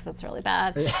accent because it's really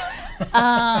bad.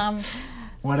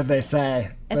 What did they say?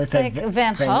 It's like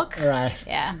Van Gogh. Right.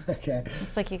 Yeah. Okay.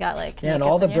 It's like you got like... Yeah, and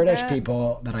all the British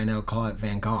people that I know call it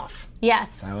Van Gogh.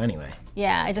 Yes. So anyway.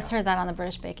 Yeah, I just heard that on the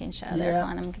British Baking Show. They're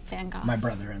calling him Van Gogh. My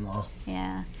brother-in-law.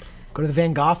 Yeah. Go to the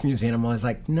Van Gogh Museum. I'm always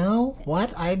like, no,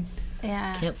 what? I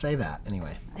Yeah. can't say that.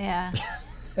 Anyway. Yeah.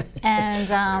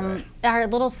 And our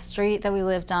little street that we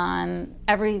lived on,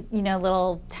 every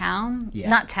little town,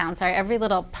 not town, sorry, every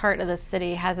little part of the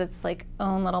city has its like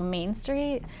own little main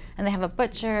street, and they have a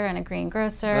butcher and a green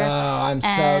grocer. Oh, I'm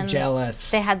so jealous.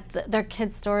 They had their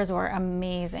kids' stores were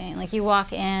amazing. Like you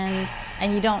walk in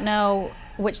and you don't know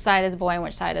which side is boy and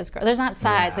which side is girl. There's not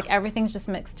sides. Like everything's just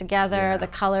mixed together. The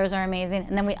colors are amazing.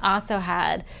 And then we also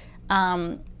had,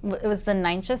 it was the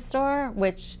Ninja store,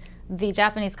 which the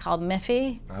Japanese called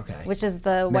Miffy, which is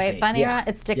the white bunny rat.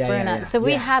 It's Dick Bruna. So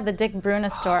we had the Dick Bruna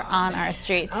store on our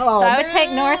street. So I would take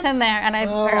North in there, and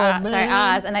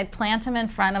Oz, and I'd plant him in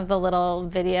front of the little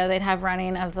video they'd have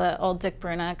running of the old Dick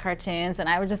Bruna cartoons, and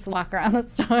I would just walk around the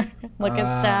store, look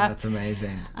at stuff. That's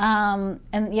amazing.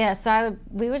 So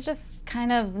we would just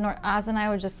kind of, Oz and I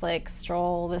would just like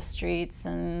stroll the streets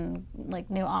and like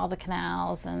knew all the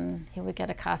canals, and he would get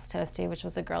a Koss Toasty, which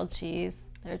was a grilled cheese.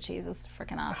 Their cheese is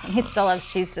freaking awesome. He still loves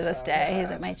cheese to this day. He's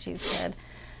like my cheese kid.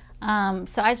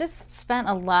 So I just spent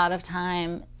a lot of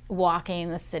time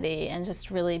walking the city and just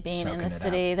really being in the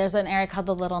city. There's an area called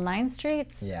the Little Nine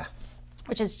Streets. Yeah.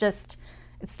 Which is just,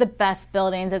 it's the best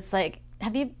buildings. It's like,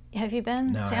 have you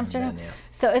been to Amsterdam? Been, yeah.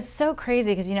 So it's so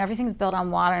crazy because everything's built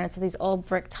on water, and it's these old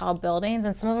brick tall buildings,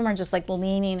 and some of them are just like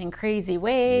leaning in crazy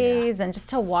ways, and just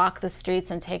to walk the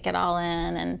streets and take it all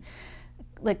in, and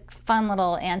like fun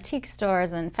little antique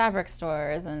stores and fabric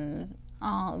stores and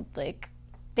all like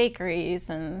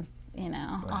bakeries and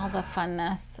all the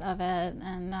funness of it,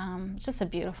 and it's just a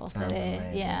beautiful city.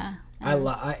 Amazing.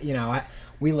 Yeah.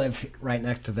 We live right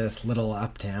next to this little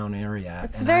uptown area.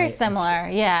 It's very similar.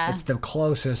 It's the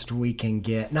closest we can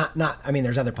get. I mean,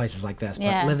 there's other places like this,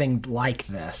 but living like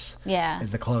this is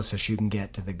the closest you can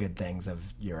get to the good things of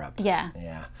Europe. Yeah.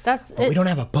 Yeah. But we don't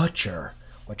have a butcher.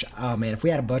 Which, oh man, if we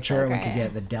had a butcher and we could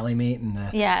get the deli meat and the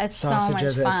it's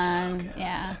sausages, so much fun.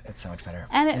 It's so much better.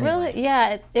 And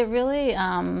it really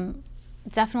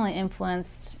definitely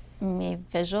influenced me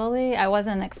visually. I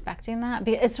wasn't expecting that.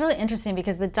 It's really interesting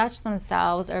because the Dutch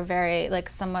themselves are very like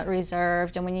somewhat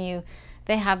reserved, and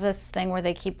they have this thing where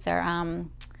they keep their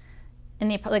in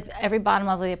the like every bottom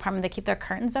of the apartment they keep their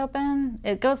curtains open.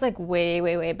 It goes like way,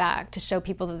 way, way back to show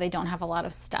people that they don't have a lot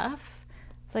of stuff.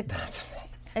 It's like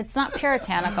it's not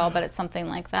puritanical, but it's something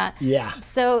like that. Yeah.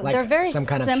 So like they're very some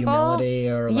kind simple. of humility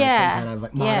or like some kind of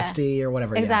like modesty or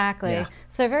whatever. Exactly. Yeah.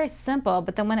 So they're very simple,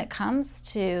 but then when it comes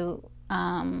to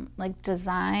like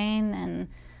design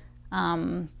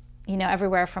and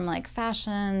everywhere from like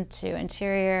fashion to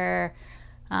interior,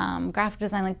 graphic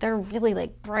design, like they're really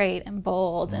like bright and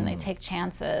bold and they take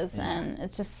chances, and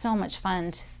it's just so much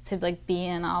fun to like be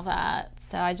in all that.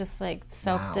 So I just like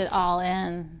soaked it all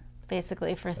in.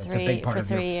 Basically for so 3 it's a big part of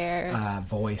 3 your, years.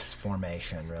 Voice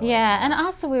formation, really. Yeah, and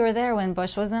also we were there when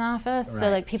Bush was in office, so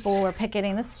like people were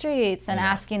picketing the streets and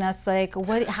asking us like,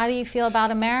 how do you feel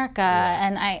about America?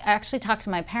 And I actually talked to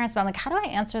my parents about like, how do I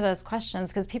answer those questions?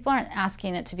 Because people aren't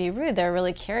asking it to be rude; they're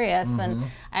really curious. And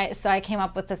I came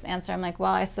up with this answer. I'm like,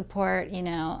 well, I support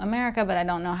America, but I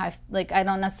don't know how. Like, I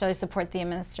don't necessarily support the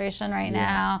administration right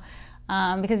now.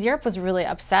 Because Europe was really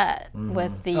upset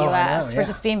with the U.S. for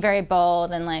just being very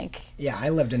bold and like... Yeah, I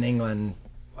lived in England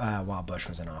while Bush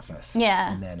was in office.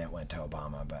 Yeah. And then it went to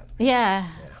Obama, but... Yeah.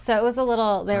 So it was a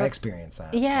little... I experienced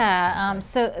that. Yeah.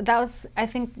 So that was, I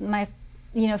think, my,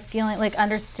 feeling, like,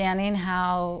 understanding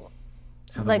how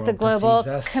like the global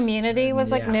community was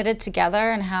like knitted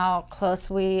together and how close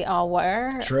we all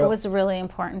were. True. It was really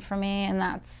important for me. And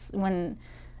that's when...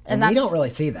 And we don't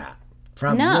really see that.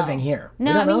 From living here.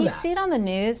 No, I mean, you see it on the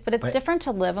news, but it's different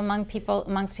to live amongst people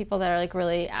that are like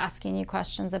really asking you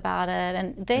questions about it.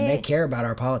 And they care about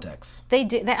our politics. They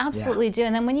do. They absolutely do.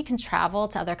 And then when you can travel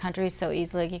to other countries so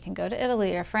easily, like you can go to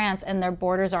Italy or France and their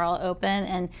borders are all open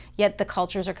and yet the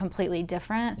cultures are completely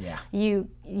different. Yeah. You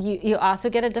also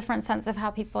get a different sense of how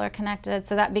people are connected.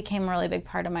 So that became a really big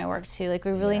part of my work too. Like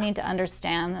we really need to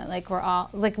understand that like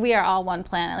we are all one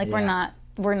planet. Like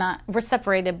we're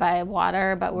separated by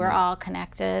water, but we're all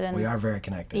connected. And we are very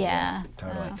connected. Yeah.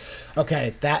 Totally. So.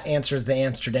 Okay. That answers the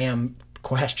Amsterdam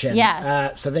question.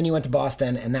 Yes. So then you went to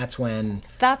Boston and that's when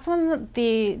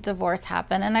the divorce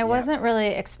happened and I wasn't really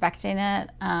expecting it.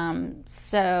 And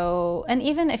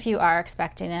even if you are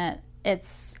expecting it,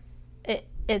 it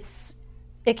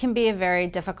can be a very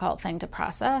difficult thing to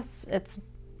process.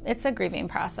 It's a grieving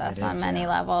process on many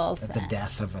levels. It's the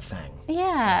death of a thing.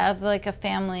 Yeah, of like a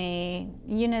family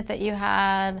unit that you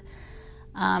had,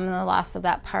 and the loss of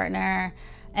that partner.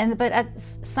 But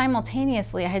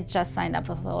simultaneously, I had just signed up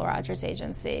with Lil Rogers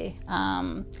Agency.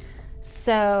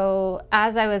 So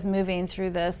as I was moving through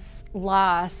this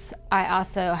loss, I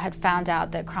also had found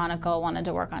out that Chronicle wanted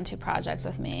to work on 2 projects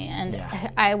with me. And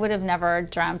I would have never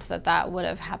dreamt that would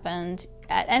have happened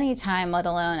at any time, let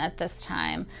alone at this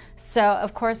time. So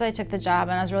of course I took the job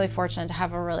and I was really fortunate to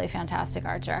have a really fantastic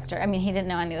art director. I mean, he didn't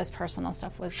know any of this personal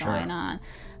stuff was going on.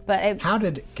 But can I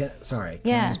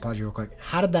just pause you real quick?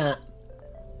 How did that,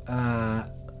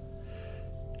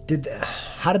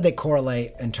 how did they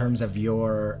correlate in terms of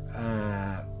your,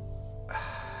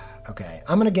 okay,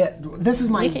 I'm going to this is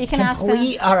my this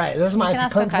is my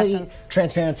complete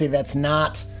transparency that's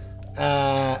not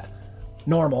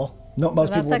normal. No,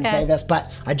 most people wouldn't say this,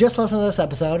 but I just listened to this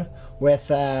episode with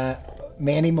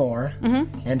Mandy Moore,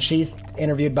 and she's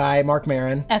interviewed by Mark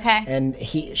Maron. Okay. And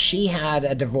she had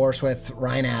a divorce with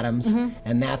Ryan Adams,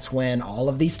 and that's when all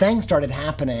of these things started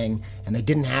happening, and they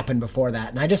didn't happen before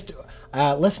that. And I just,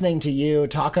 listening to you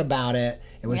talk about it,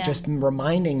 it was just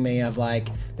reminding me of like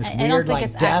this weird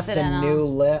like death and new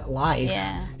life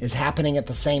is happening at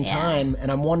the same time, and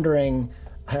I'm wondering...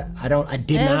 I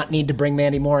did not need to bring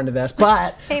Mandy Moore into this,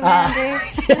 but hey Mandy,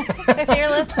 if you're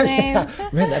listening,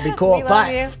 man, that'd be cool. We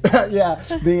love you.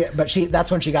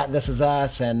 That's when she got This Is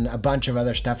Us, and a bunch of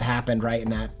other stuff happened right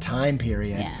in that time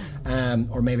period. Yeah.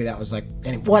 Or maybe that was like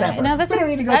whatever. No, we don't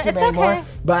need to go through Mandy Moore.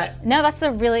 But no, that's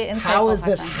a really insightful how is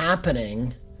this question.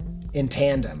 happening in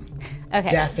tandem? Okay.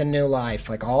 Death and new life,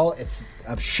 like it's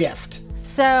a shift.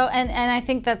 So, and I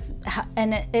think it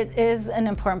is an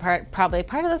important probably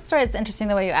part of the story. It's interesting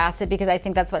the way you asked it because I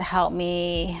think that's what helped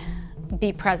me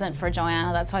be present for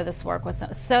Joanna. That's why this work was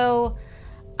so.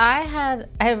 I have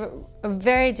a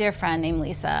very dear friend named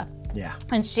Lisa. Yeah.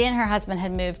 And she and her husband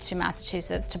had moved to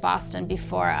Massachusetts, to Boston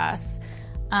before us.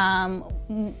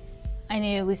 I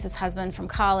knew Lisa's husband from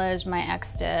college. My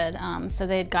ex did. So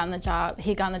they'd gotten the job.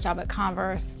 He'd gotten the job at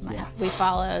Converse. We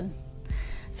followed.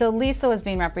 So Lisa was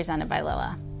being represented by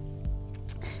Lila.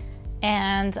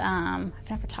 And I've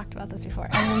never talked about this before.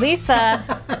 And Lisa,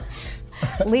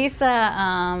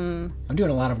 I'm doing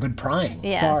a lot of good prying.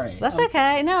 Yes, sorry. That's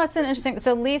okay. No, it's an interesting.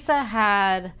 So Lisa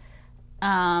had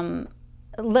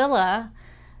Lila,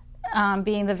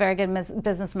 being the very good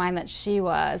business mind that she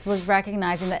was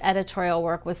recognizing that editorial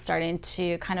work was starting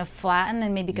to kind of flatten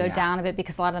and maybe go down a bit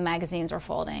because a lot of the magazines were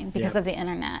folding because of the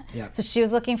internet. Yep. So she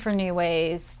was looking for new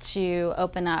ways to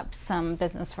open up some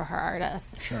business for her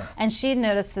artists. Sure. And she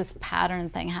noticed this pattern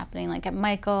thing happening, like at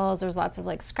Michael's, there was lots of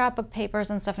like scrapbook papers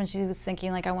and stuff, and she was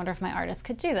thinking like, I wonder if my artist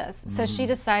could do this. So she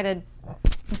decided,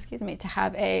 to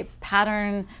have a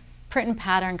print and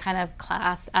pattern kind of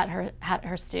class at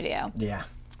her studio. Yeah.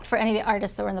 For any of the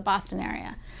artists that were in the Boston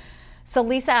area. So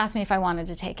Lisa asked me if I wanted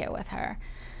to take it with her.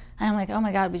 And I'm like, oh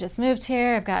my God, we just moved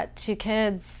here. I've got 2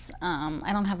 kids.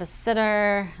 I don't have a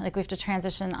sitter. Like we have to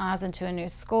transition Oz into a new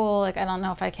school. Like I don't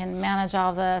know if I can manage all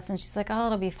of this. And she's like, oh,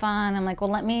 it'll be fun. I'm like, well,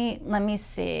 let me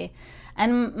see.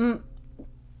 And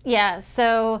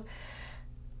so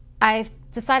I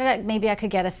decided that maybe I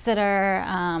could get a sitter.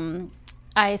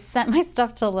 I sent my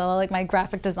stuff to Lila, like my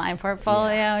graphic design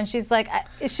portfolio, and she's like,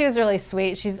 she was really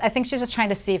sweet. I think she's just trying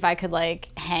to see if I could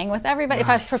like hang with everybody, if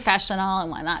I was professional and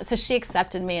whatnot. So she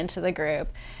accepted me into the group.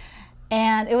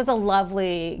 And it was a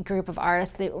lovely group of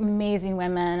artists, the amazing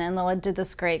women. And Lila did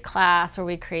this great class where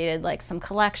we created like some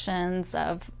collections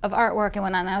of artwork and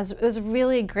whatnot. And it was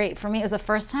really great for me. It was the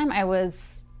first time I was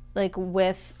like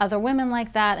with other women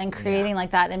like that and creating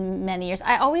like that in many years.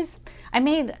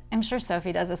 I'm sure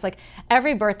Sophie does this, like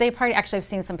every birthday party, actually I've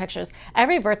seen some pictures,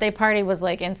 every birthday party was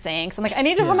like insane. So I'm like, I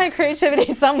need to put my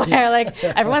creativity somewhere. Like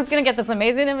everyone's gonna get this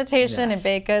amazing invitation and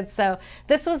baked goods. So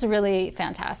this was really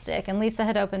fantastic. And Lisa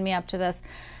had opened me up to this.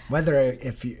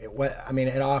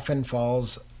 It often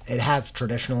falls, it has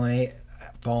traditionally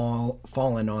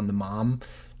fallen on the mom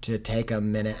to take a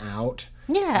minute out.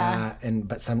 Yeah.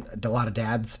 But a lot of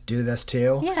dads do this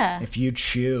too. Yeah. If you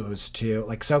choose to,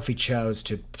 like Sophie chose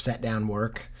to set down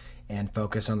work and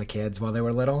focus on the kids while they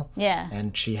were little. Yeah.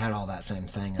 And she had all that same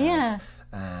thing. Yeah.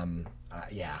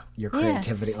 Your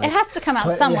creativity. Yeah. Like, it has to come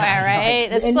out somewhere,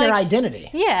 right? It's like, your identity.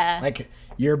 Yeah. Like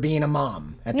you're being a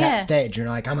mom at that stage. You're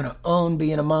like, I'm going to own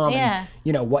being a mom. Yeah.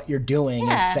 And, what you're doing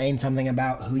is saying something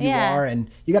about who you are. And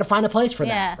you got to find a place for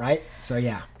that, right? So,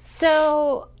 yeah.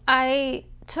 So I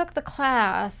took the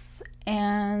class,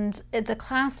 and the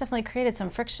class definitely created some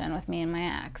friction with me and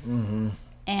my ex. Mm-hmm.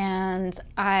 And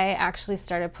I actually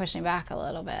started pushing back a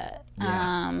little bit.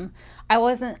 Yeah. I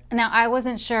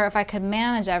wasn't sure if I could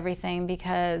manage everything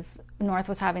because my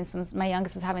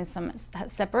youngest was having some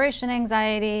separation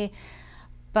anxiety,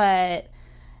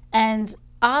 and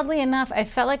oddly enough, I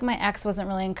felt like my ex wasn't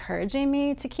really encouraging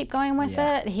me to keep going with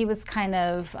it. He was kind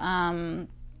of,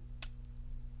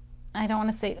 I don't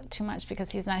want to say too much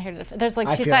because he's not here to. There's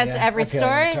like two sides to every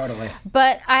story. Totally.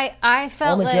 But I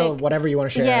felt only like feel whatever you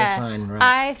want to share is fine. Right.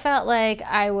 I felt like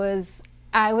I was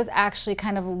actually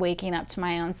kind of waking up to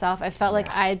my own self. I felt like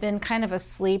I had been kind of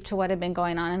asleep to what had been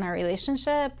going on in our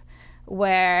relationship,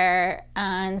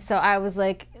 and so I was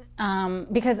like,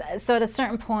 so at a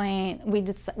certain point we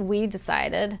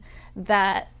decided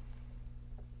that.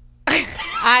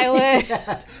 I would.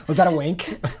 Was that a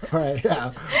wink? Right.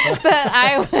 Yeah. that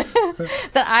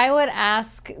I would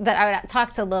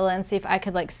talk to Lila and see if I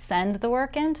could like send the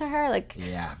work in to her, like.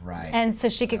 Yeah. Right. And so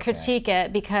she could critique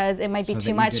it because it might be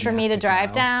too much for me to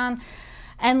drive down.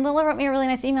 And Lila wrote me a really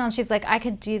nice email, and she's like, I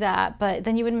could do that, but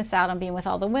then you would miss out on being with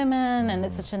all the women, and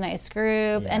it's such a nice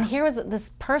group. Yeah. And here was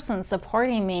this person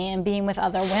supporting me and being with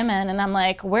other women, and I'm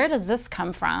like, where does this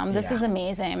come from? This is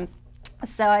amazing.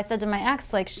 So I said to my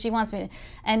ex, like, she wants me to,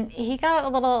 and he got a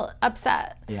little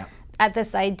upset at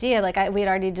this idea. Like, we'd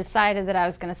already decided that I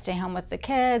was going to stay home with the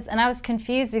kids, and I was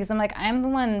confused because I'm like, I'm the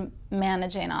one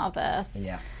managing all this.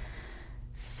 Yeah.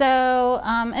 So,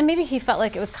 and maybe he felt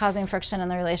like it was causing friction in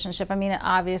the relationship. I mean, it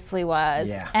obviously was.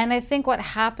 Yeah. And I think what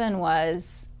happened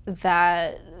was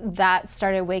that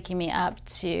started waking me up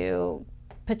to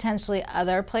potentially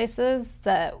other places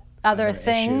other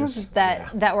things issues.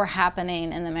 that were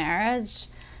happening in the marriage,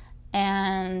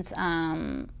 and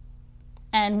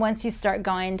once you start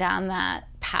going down that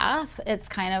path, it's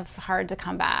kind of hard to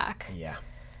come back. Yeah.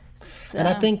 So. And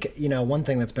I think one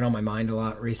thing that's been on my mind a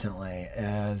lot recently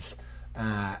is,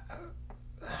 man,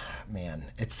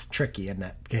 it's tricky, isn't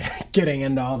it? Getting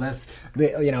into all this,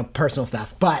 personal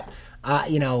stuff, but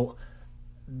I'm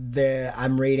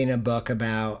reading a book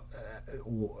about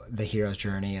the hero's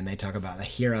journey, and they talk about the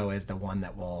hero is the one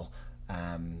that will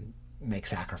make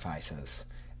sacrifices,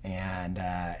 and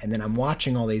then I'm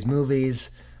watching all these movies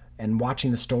and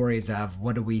watching the stories of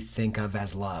what do we think of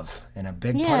as love, and a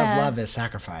big part of love is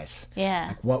sacrifice.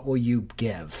 Like, what will you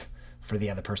give for the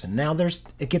other person? Now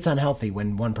it gets unhealthy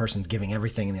when one person's giving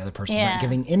everything and the other person's not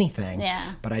giving anything.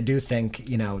 But I do think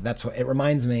that's what it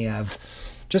reminds me of,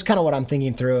 just kind of what I'm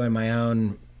thinking through in my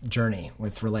own journey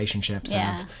with relationships.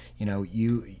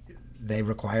 They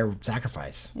require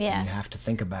sacrifice. And you have to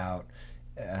think about,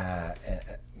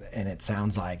 and it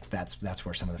sounds like that's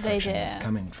where some of the friction is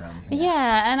coming from.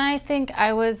 Yeah, and I think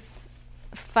I was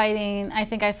fighting. I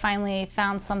think I finally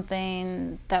found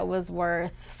something that was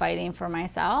worth fighting for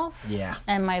myself. Yeah.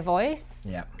 And my voice.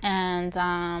 Yeah. And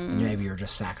maybe you're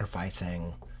just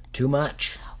sacrificing too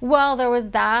much. Well, there was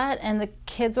that, and the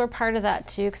kids were part of that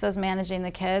too, because I was managing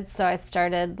the kids. So I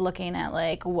started looking at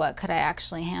like, what could I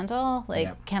actually handle?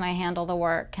 Like, can I handle the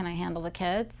work? Can I handle the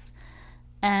kids?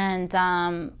 And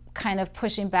kind of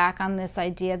pushing back on this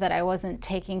idea that I wasn't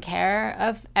taking care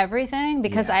of everything,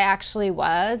 because I actually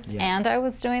was, and I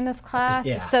was doing this class.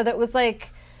 So that was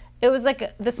like, it was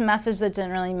like this message that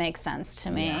didn't really make sense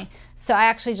to me. Yeah. So I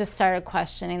actually just started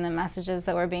questioning the messages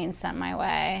that were being sent my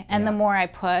way. And the more I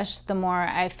pushed, the more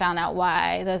I found out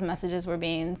why those messages were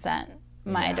being sent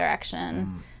my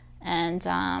direction. And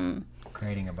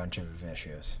creating a bunch of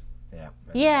issues.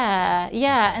 Yeah.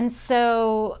 And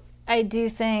so I do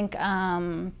think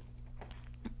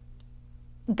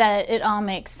that it all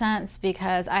makes sense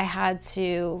because I had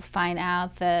to find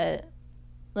out that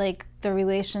like the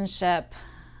relationship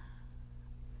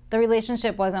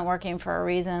wasn't working for a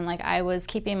reason. Like I was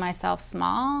keeping myself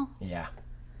small. Yeah.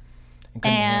 And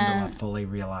couldn't handle a fully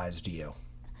realized you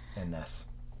in this.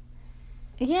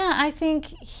 Yeah, I think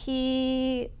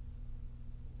he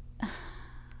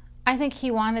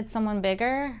wanted someone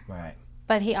bigger. Right.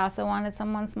 But he also wanted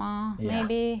someone small,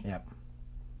 maybe. Yep.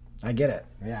 I get it.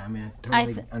 Yeah, I mean, I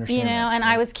totally understand you know, that. And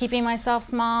I was keeping myself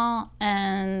small,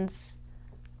 and so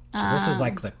this is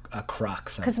like a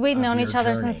crux of, because we'd known each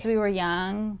other journey. since we were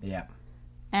young. Yeah.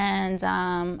 And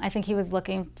I think he was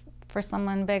looking for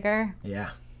someone bigger. Yeah,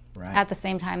 right. At the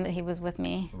same time that he was with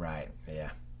me. Right,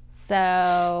 yeah.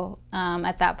 So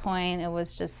at that point, it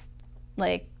was just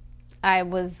like I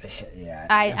was. Yeah,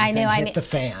 I knew hit the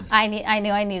fan. I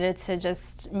knew I needed to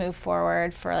just move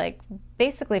forward for like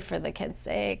basically for the kids'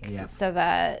 sake, so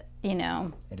that you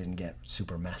know it didn't get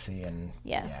super messy and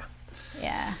yes,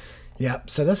 yeah. Yeah,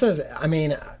 so this is, I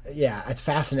mean, yeah, it's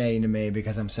fascinating to me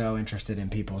because I'm so interested in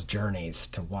people's journeys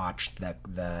to watch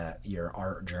your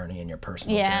art journey and your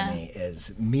personal journey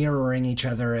is mirroring each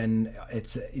other, and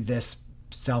it's this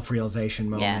self-realization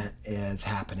moment is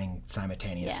happening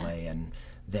simultaneously, and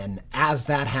then as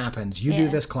that happens, you do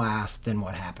this class, then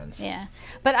what happens? Yeah,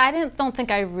 but I don't think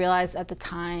I realized at the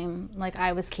time, like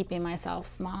I was keeping myself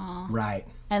small. Right.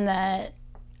 And that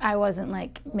I wasn't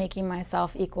like making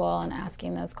myself equal and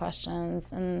asking those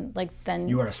questions, and like then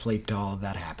you were asleep to all of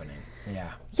that happening.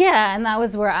 Yeah, and that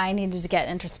was where I needed to get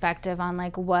introspective on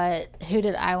like who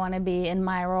did I want to be in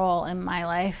my role in my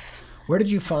life. Where did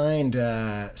you find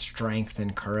strength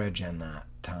and courage in that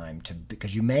time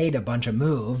because you made a bunch of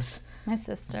moves? My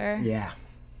sister. Yeah.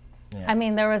 I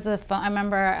mean, there was a phone. I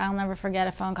remember, I'll never forget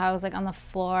a phone call. I was like on the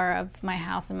floor of my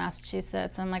house in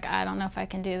Massachusetts. I'm like, I don't know if I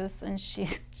can do this. And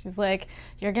she's like,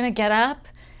 you're going to get up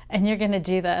and you're going to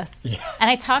do this. Yeah. And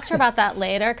I talked to her about that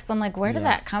later because I'm like, where did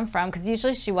that come from? Because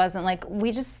usually she wasn't like,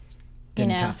 we just,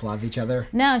 didn't tough love each other?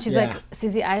 No, and she's like,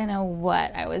 Suzy, I didn't know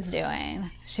what I was doing.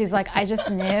 She's like, I just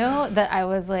knew that I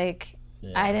was like,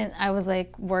 I was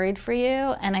like worried for you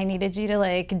and I needed you to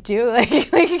like do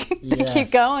to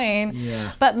keep going.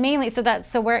 Yeah. But mainly,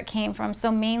 so where it came from,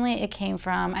 it came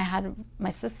from, I had my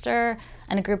sister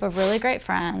and a group of really great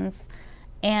friends,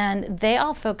 and they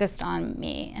all focused on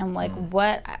me and like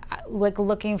like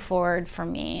looking forward for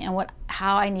me and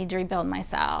how I need to rebuild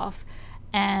myself,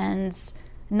 and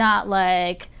not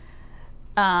like,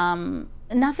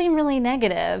 nothing really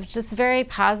negative, just very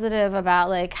positive about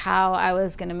like how I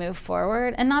was going to move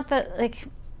forward. And not that like,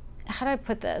 how do I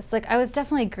put this? Like I was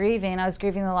definitely grieving. I was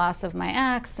grieving the loss of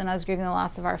my ex, and I was grieving the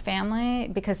loss of our family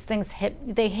because things hit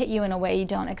you in a way you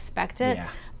don't expect it. Yeah.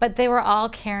 But they were all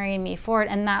carrying me forward,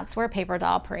 and that's where Paper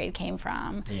Doll Parade came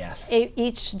from. Yes.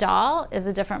 Each doll is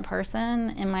a different person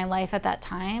in my life at that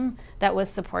time that was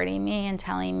supporting me and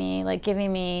telling me, like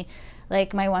giving me,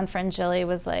 like my one friend Jilly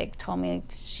was like, told me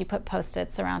she put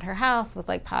Post-its around her house with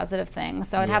like positive things.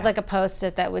 So I'd have like a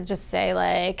Post-it that would just say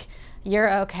like,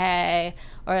 you're okay,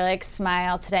 or like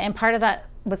smile today. And part of that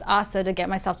was also to get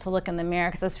myself to look in the mirror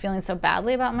because I was feeling so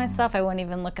badly about myself. I wouldn't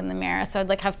even look in the mirror. So I'd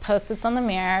like have Post-its on the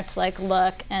mirror to like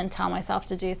look and tell myself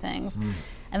to do things.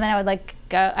 And then I would like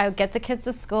I would get the kids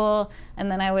to school,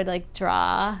 and then I would like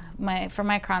draw for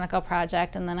my Chronicle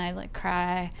project, and then I'd like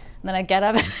cry, and then I'd get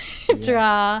up and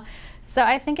draw. So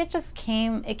I think it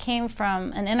came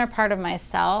from an inner part of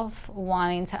myself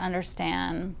wanting to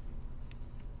understand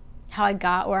how I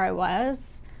got where I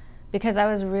was, because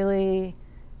I was really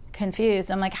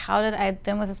confused. I'm like, I've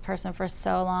been with this person for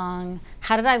so long.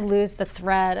 How did I lose the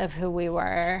thread of who we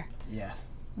were? Yes.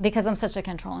 Because I'm such a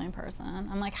controlling person.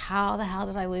 I'm like, how the hell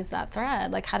did I lose that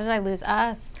thread? Like, how did I lose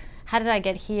us? How did I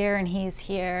get here and he's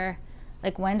here?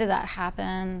 Like, when did that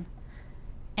happen?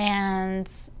 And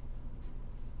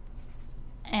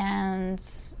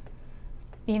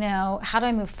you know, how do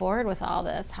I move forward with all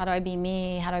this? How do I be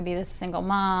me? How do I be this single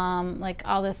mom? Like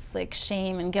all this like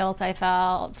shame and guilt I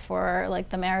felt for like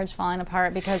the marriage falling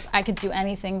apart because I could do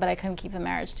anything but I couldn't keep the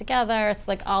marriage together. It's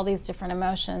like all these different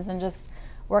emotions and just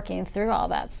working through all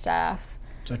that stuff.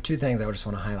 So two things I just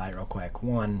want to highlight real quick.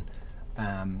 One,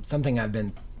 something I've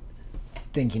been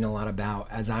thinking a lot about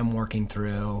as I'm working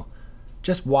through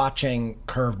just watching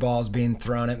curveballs being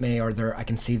thrown at me, or I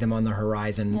can see them on the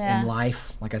horizon in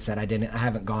life. Like I said, I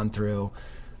haven't gone through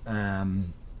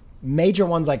major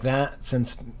ones like that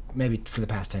since maybe for the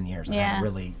past 10 years. I've had a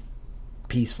really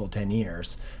peaceful 10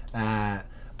 years. But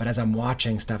as I'm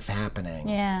watching stuff happening,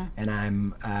 and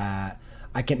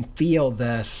I can feel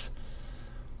this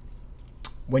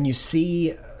when you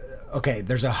see okay,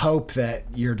 there's a hope that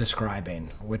you're describing,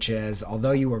 which is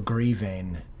although you were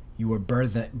grieving, you were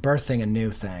birthing a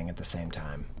new thing at the same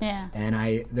time. Yeah. And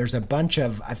I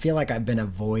feel like I've been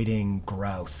avoiding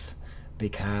growth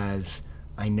because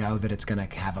I know that it's going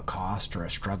to have a cost or a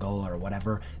struggle or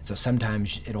whatever. So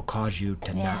sometimes it'll cause you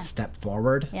to not step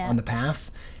forward on the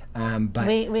path. But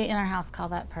we in our house call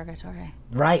that purgatory.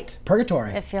 Right,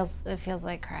 purgatory. It feels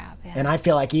like crap. Yeah. And I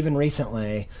feel like even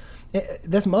recently,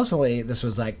 this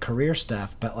was like career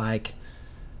stuff, but like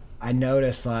I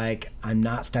noticed like I'm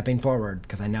not stepping forward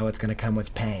because I know it's going to come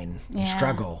with pain and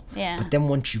struggle. Yeah. But then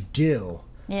once you do,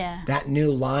 that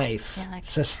new life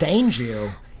sustains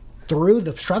you through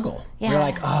the struggle. You're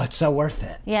like, oh, it's so worth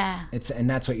it. Yeah. And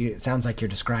that's what it sounds like you're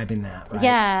describing that, right?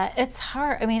 Yeah, it's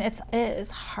hard. I mean, it is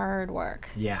hard work.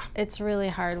 Yeah. It's really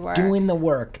hard work. Doing the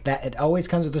work, that it always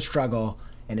comes with a struggle,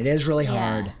 and it is really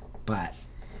hard, but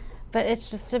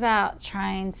it's just about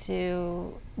trying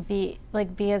to be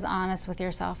as honest with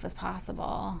yourself as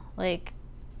possible. Like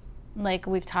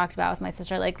we've talked about with my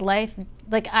sister, like life,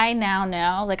 like I now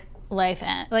know, like life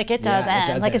ends. Like it does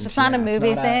end. Like it's just not a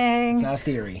movie thing. It's not a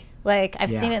theory. Like I've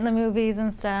seen it in the movies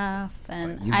and stuff,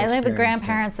 and I live with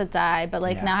grandparents that died, but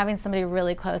like now having somebody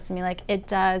really close to me, like it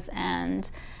does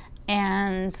end,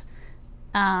 and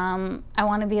I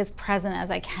want to be as present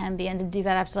as I can be, and to do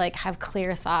that I have to like have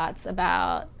clear thoughts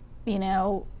about, you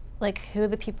know, like who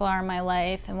the people are in my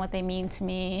life and what they mean to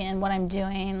me and what I'm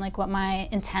doing, like what my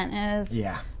intent is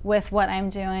with what I'm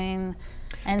doing.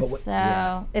 And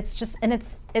it's just, and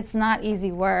it's not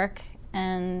easy work.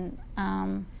 And,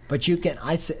 but you can,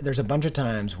 there's a bunch of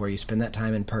times where you spend that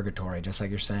time in purgatory, just like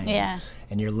you're saying. Yeah.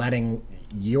 And you're letting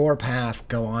your path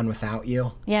go on without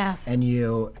you. Yes. And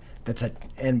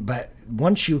but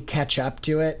once you catch up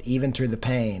to it, even through the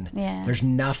pain, there's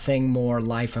nothing more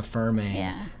life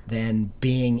affirming than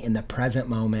being in the present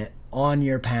moment on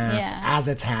your path as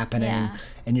it's happening,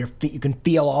 and you can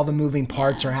feel all the moving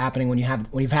parts are happening when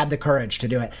you've had the courage to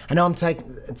do it. I know it's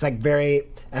like very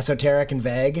esoteric and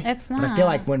vague. It's not. But I feel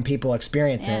like when people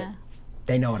experience it,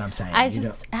 they know what I'm saying. I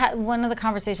just had one of the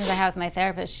conversations I had with my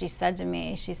therapist. She said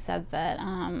that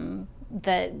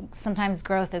that sometimes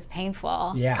growth is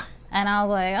painful. Yeah. And I was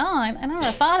like, oh, I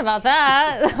never thought about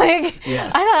that. Like, I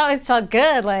thought it always felt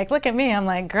good. Like, look at me, I'm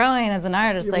like growing as an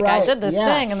artist. Like, I did this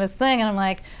thing and this thing, and I'm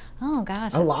like, oh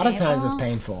gosh, a lot of times it's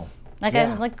painful. Like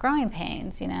I like growing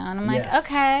pains, you know, and I'm like,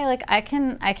 okay, like I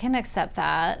can accept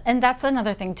that. And that's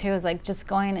another thing too, is like just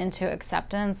going into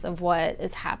acceptance of what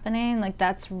is happening. Like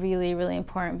that's really, really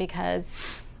important, because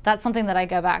that's something that I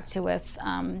go back to with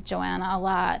Joanna a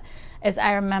lot. Is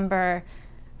I remember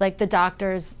like the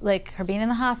doctors, like her being in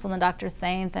the hospital and the doctors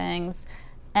saying things,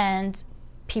 and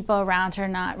people around her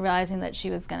not realizing that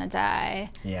she was going to die.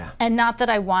 Yeah. And not that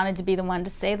I wanted to be the one to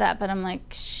say that, but I'm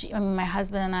like, my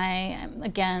husband and I, am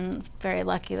again, very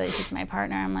lucky that he's my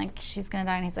partner. I'm like, she's going to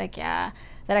die. And he's like, yeah.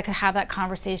 That I could have that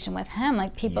conversation with him.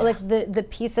 Like people, like the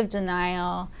piece of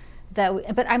denial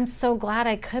but I'm so glad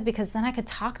I could, because then I could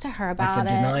talk to her about like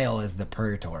the denial is the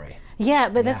purgatory. Yeah,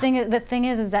 but the thing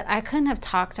is that I couldn't have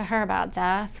talked to her about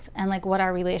death and like what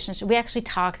our relationship. We actually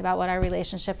talked about what our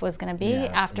relationship was going to be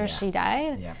after she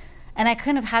died. Yeah. And I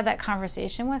couldn't have had that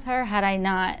conversation with her had I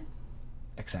not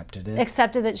accepted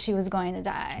that she was going to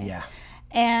die. Yeah.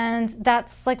 And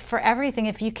that's like for everything.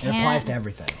 If you can't, it applies to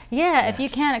everything. Yeah, if you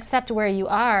can't accept where you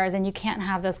are, then you can't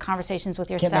have those conversations with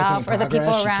yourself or the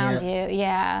people around you.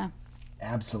 Yeah.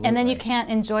 Absolutely. And then you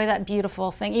can't enjoy that beautiful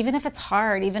thing, even if it's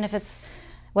hard, even if it's,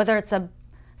 whether it's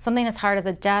something as hard as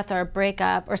a death or a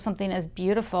breakup, or something as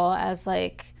beautiful as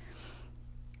like,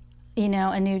 you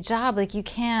know, a new job. Like you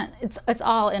can't. It's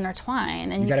all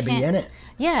intertwined, and you got to be in it.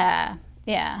 Yeah,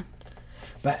 yeah.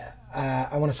 But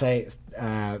I want to say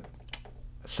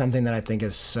something that I think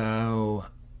is so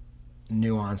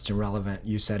nuanced and relevant.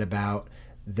 You said about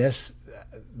this.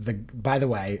 By the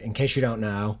way, in case you don't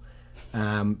know.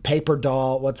 Paper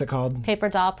doll, what's it called? Paper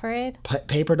doll parade?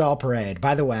 Paper doll parade.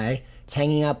 By the way, it's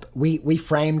hanging up. We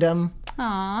framed them.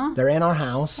 Aww. They're in our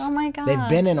house. Oh my God. They've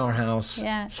been in our house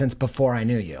since before I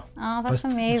knew you. Oh, that's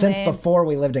amazing. Since before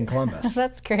we lived in Columbus.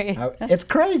 That's great. It's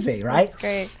crazy, right? That's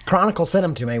great. Chronicle sent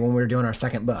them to me when we were doing our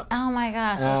second book. Oh my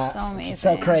gosh, that's so amazing. It's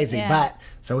so crazy. Yeah. But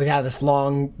so we've had this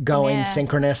long going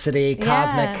synchronicity,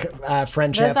 cosmic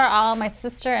friendship. Those are all my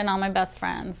sister and all my best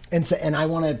friends. And I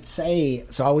want to say,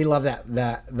 so we love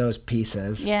those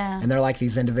pieces. Yeah. And they're like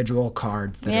these individual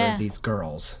cards that are these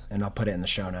girls. And I'll put it in the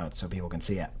show notes so people can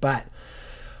see it. But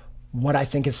what I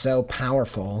think is so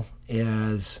powerful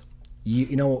is,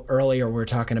 you know, earlier we were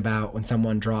talking about when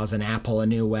someone draws an apple a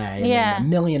new way, and then a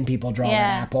million people draw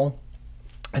that apple.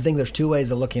 I think there's two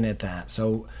ways of looking at that.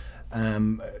 So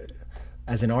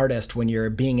as an artist, when you're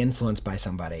being influenced by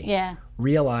somebody,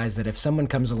 realize that if someone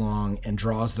comes along and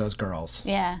draws those girls,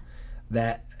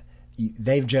 that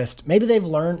maybe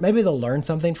they'll learn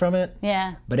something from it,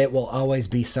 but it will always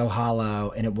be so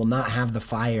hollow, and it will not have the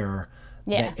fire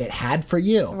that it had for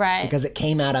you, right? Because it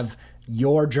came out of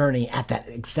your journey at that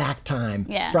exact time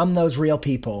from those real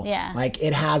people. Like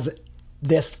it has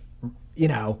this,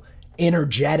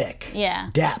 energetic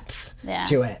depth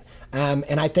to it.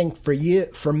 And I think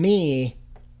for me,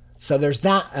 so there's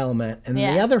that element, and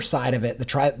the other side of it,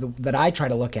 that I try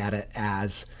to look at it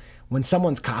as, when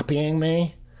someone's copying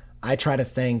me, I try to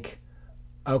think,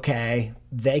 okay,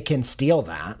 they can steal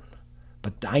that,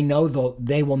 but I know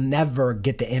they will never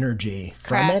get the energy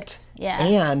from it.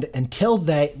 And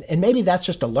and maybe that's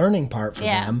just a learning part for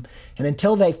them. And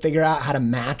until they figure out how to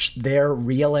match their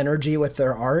real energy with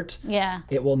their art,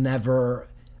 it will never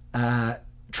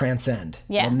transcend.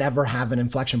 You'll never have an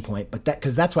inflection point. But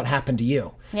because that's what happened to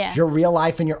you. Your real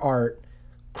life and your art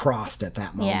crossed at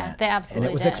that moment. Yeah, they absolutely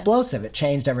And it was did. explosive. It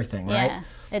changed everything, right? Yeah,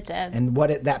 it did. And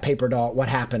that paper doll, what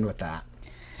happened with that?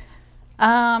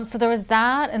 So there was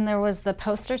that, and there was the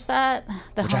poster set,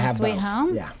 the Home Sweet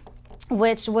Home,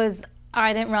 which was,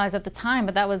 I didn't realize at the time,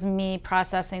 but that was me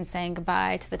processing saying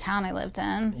goodbye to the town I lived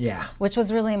in. Which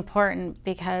was really important,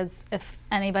 because if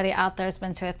anybody out there has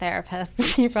been to a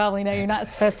therapist, you probably know you're not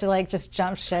supposed to just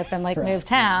jump ship and move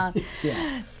town.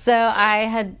 So I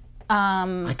had...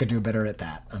 I could do better at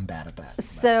that. I'm bad at that.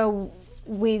 So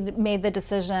we made the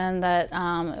decision that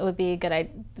it would be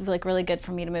really good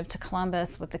for me to move to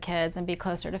Columbus with the kids and be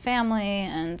closer to family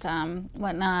and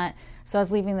whatnot. So I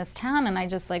was leaving this town, and I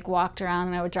just walked around,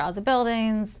 and I would draw the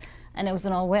buildings, and it was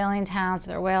an old whaling town, so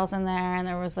there were whales in there, and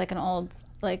there was an old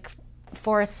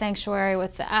forest sanctuary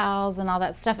with the owls and all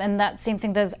that stuff. And that same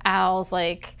thing, those owls,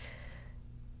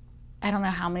 I don't know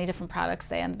how many different products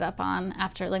they ended up on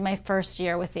after my first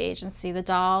year with the agency. The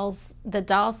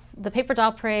paper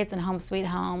doll parades and Home Sweet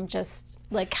Home just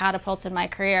catapulted my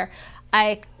career.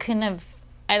 I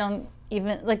don't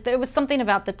even, there was something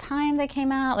about the time they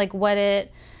came out, what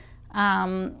it,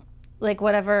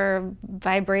 whatever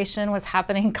vibration was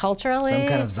happening culturally. Some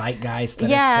kind of zeitgeist that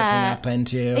it's picking up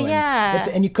into.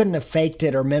 And you couldn't have faked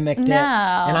it or mimicked it.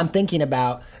 And I'm thinking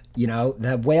about,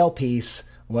 the whale piece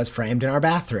was framed in our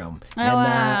bathroom.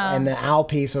 And the owl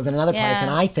piece was in another place. And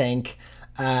I think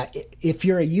if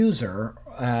you're a user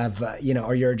of,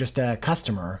 or you're just a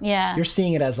customer, you're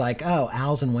seeing it as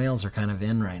owls and whales are kind of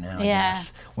in right now, I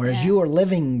guess. Whereas you are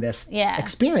living this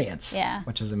experience,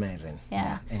 which is amazing.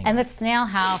 Anyway. And the snail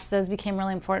house, those became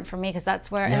really important for me, because that's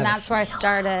where I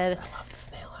started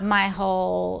my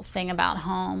whole thing about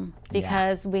home,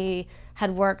 because we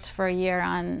had worked for a year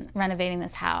on renovating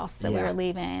this house that we were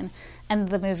leaving. And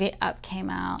the movie Up came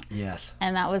out.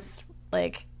 And that was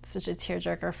such a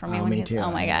tearjerker for me.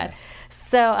 Oh my God.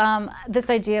 So this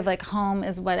idea of home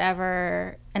is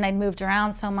whatever, and I moved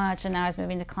around so much, and now I was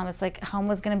moving to Columbus, home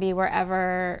was going to be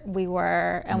wherever we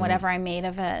were and whatever I made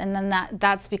of it. And then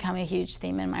that's become a huge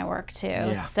theme in my work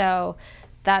too. So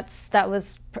that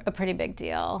was a pretty big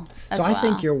deal as well. I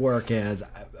think your work is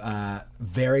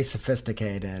very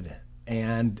sophisticated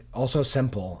and also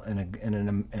simple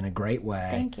in a great way.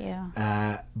 Thank you.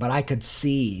 But I could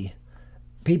see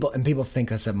people think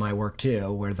this of my work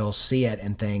too, where they'll see it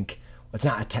and think, well, it's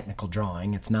not a technical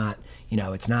drawing. It's not,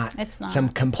 it's not some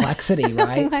complexity,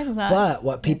 right? But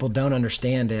what people don't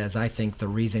understand is, I think the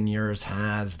reason yours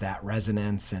has that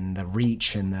resonance and the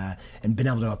reach and being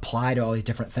able to apply to all these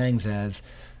different things is,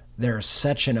 there's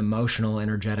such an emotional,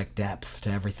 energetic depth to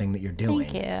everything that you're doing.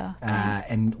 Thank you.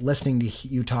 And listening to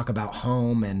you talk about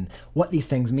home and what these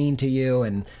things mean to you,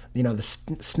 and the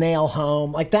snail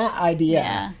home, that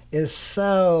idea is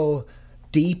so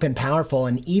deep and powerful.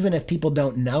 And even if people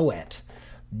don't know it,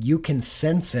 you can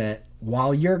sense it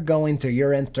while you're going through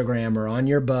your Instagram or on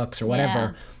your books or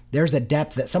whatever. There's a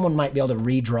depth that someone might be able to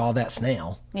redraw that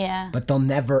snail. But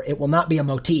it will not be a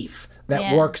motif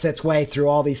that works its way through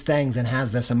all these things and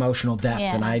has this emotional depth.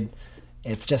 And I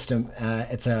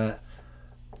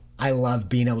love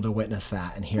being able to witness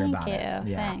that and hear about it.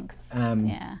 Thanks.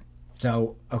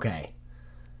 So, okay.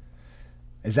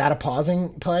 Is that a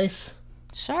pausing place?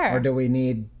 Sure. Or do we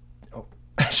need... Oh,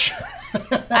 sure.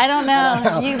 I don't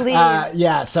know. You leave.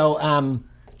 So,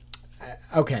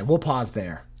 okay, we'll pause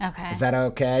there. Okay. Is that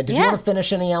okay? Did you want to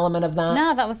finish any element of that?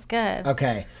 No, that was good.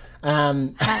 Okay. How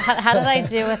did I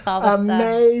do with all this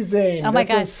amazing stuff? Oh my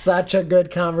God. This is such a good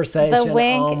conversation. The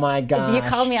wink. Oh my gosh. You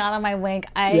called me out on my wink.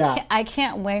 I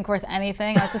can't wink worth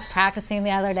anything. I was just practicing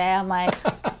the other day. I'm like...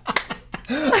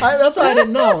 that's what I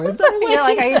didn't know. Is that a wink? You're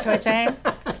are you twitching?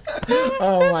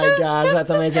 Oh my gosh, that's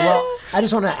amazing. Well, I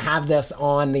just want to have this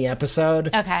on the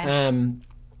episode. Okay.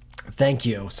 Thank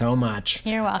you so much.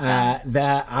 You're welcome.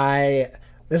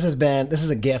 This is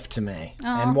a gift to me.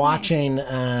 Oh, and watching,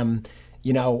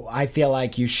 I feel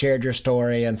like you shared your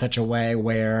story in such a way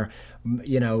where,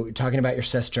 talking about your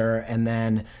sister and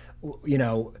then,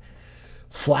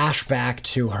 flashback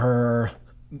to her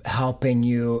helping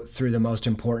you through the most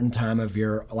important time of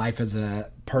your life as a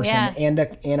person and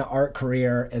an art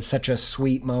career is such a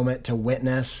sweet moment to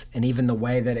witness. And even the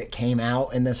way that it came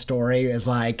out in this story is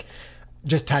like,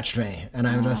 just touched me. And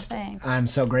I'm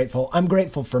so grateful. I'm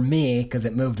grateful for me because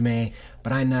it moved me,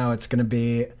 but I know it's going to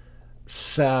be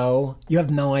you have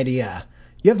no idea.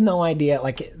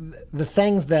 Like the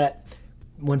things that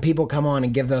when people come on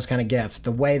and give those kind of gifts,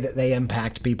 the way that they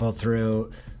impact people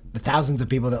through the thousands of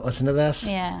people that listen to this,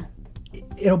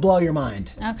 it'll blow your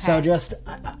mind. Okay. So just,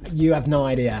 you have no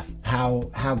idea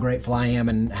how grateful I am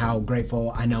and how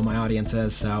grateful I know my audience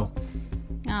is. So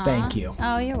thank you.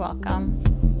 Oh, you're welcome.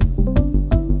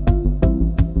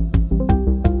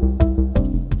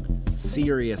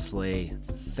 Seriously,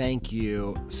 thank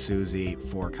you, Suzy,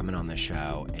 for coming on the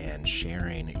show and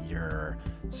sharing your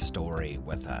story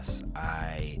with us.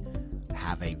 I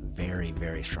have a very,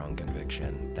 very strong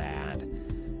conviction that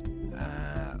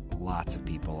lots of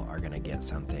people are going to get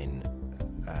something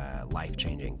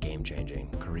life-changing, game-changing,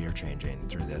 career-changing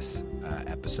through this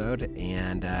episode,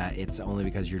 and it's only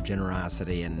because your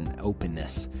generosity and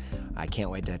openness. I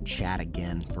can't wait to chat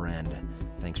again, friend.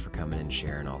 Thanks for coming and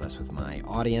sharing all this with my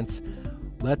audience.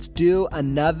 Let's do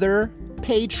another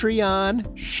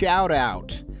Patreon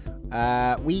shout-out.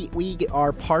 We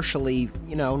are partially,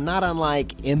 not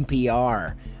unlike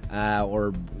NPR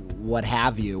or what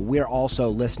have you. We're also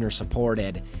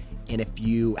listener-supported, and if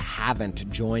you haven't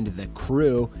joined the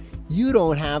crew, you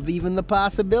don't have even the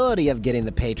possibility of getting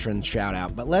the patron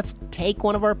shout-out. But let's take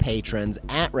one of our patrons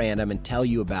at random and tell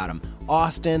you about him.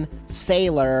 Austin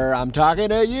Saylor, I'm talking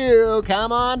to you.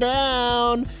 Come on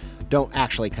down. Don't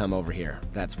actually come over here.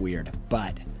 That's weird.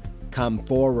 But come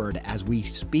forward as we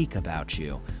speak about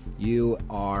you. You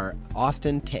are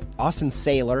Austin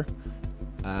Saylor.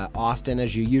 Austin,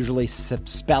 as you usually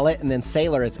spell it, and then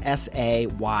Saylor is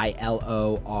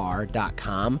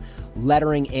SAYLOR.com.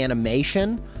 Lettering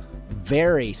animation.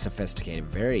 Very sophisticated,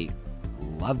 very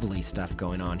lovely stuff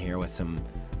going on here with some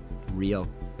real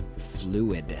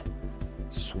fluid,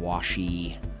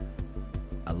 swashy,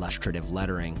 illustrative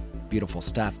lettering. Beautiful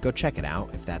stuff. Go check it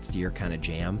out if that's your kind of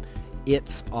jam.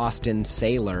 It's Austin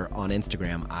Saylor on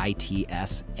Instagram,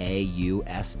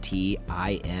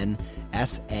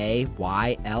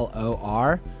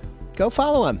 ITSAUSTINSAYLOR. Go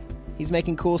follow him. He's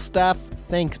making cool stuff.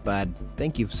 Thanks, bud.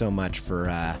 Thank you so much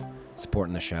for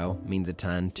supporting the show. It means a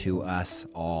ton to us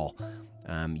all.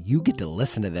 You get to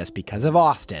listen to this because of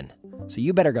Austin, so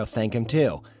you better go thank him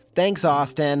too. Thanks,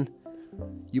 Austin.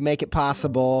 You make it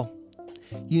possible.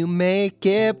 You make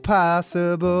it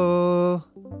possible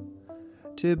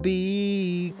to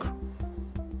be...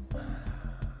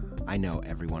 I know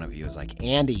every one of you is like,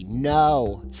 Andy,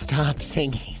 no, stop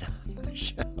singing on the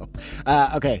show.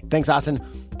 Okay, thanks, Austin.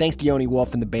 Thanks to Yoni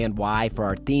Wolf and the band Y for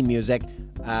our theme music.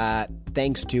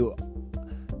 Thanks to...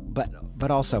 But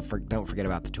also, don't forget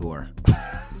about the tour.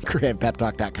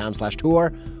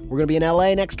 CreativePepTalk.com/tour. We're going to be in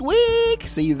LA next week.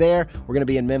 See you there. We're going to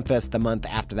be in Memphis the month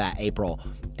after that, April.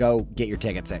 Go get your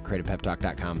tickets at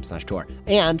CreativePepTalk.com/tour.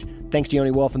 And thanks to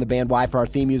Yoni Wolf and the band Y for our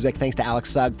theme music. Thanks to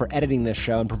Alex Sugg for editing this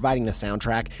show and providing the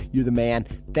soundtrack. You're the man.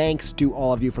 Thanks to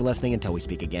all of you for listening. Until we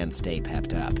speak again, stay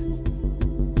pepped up.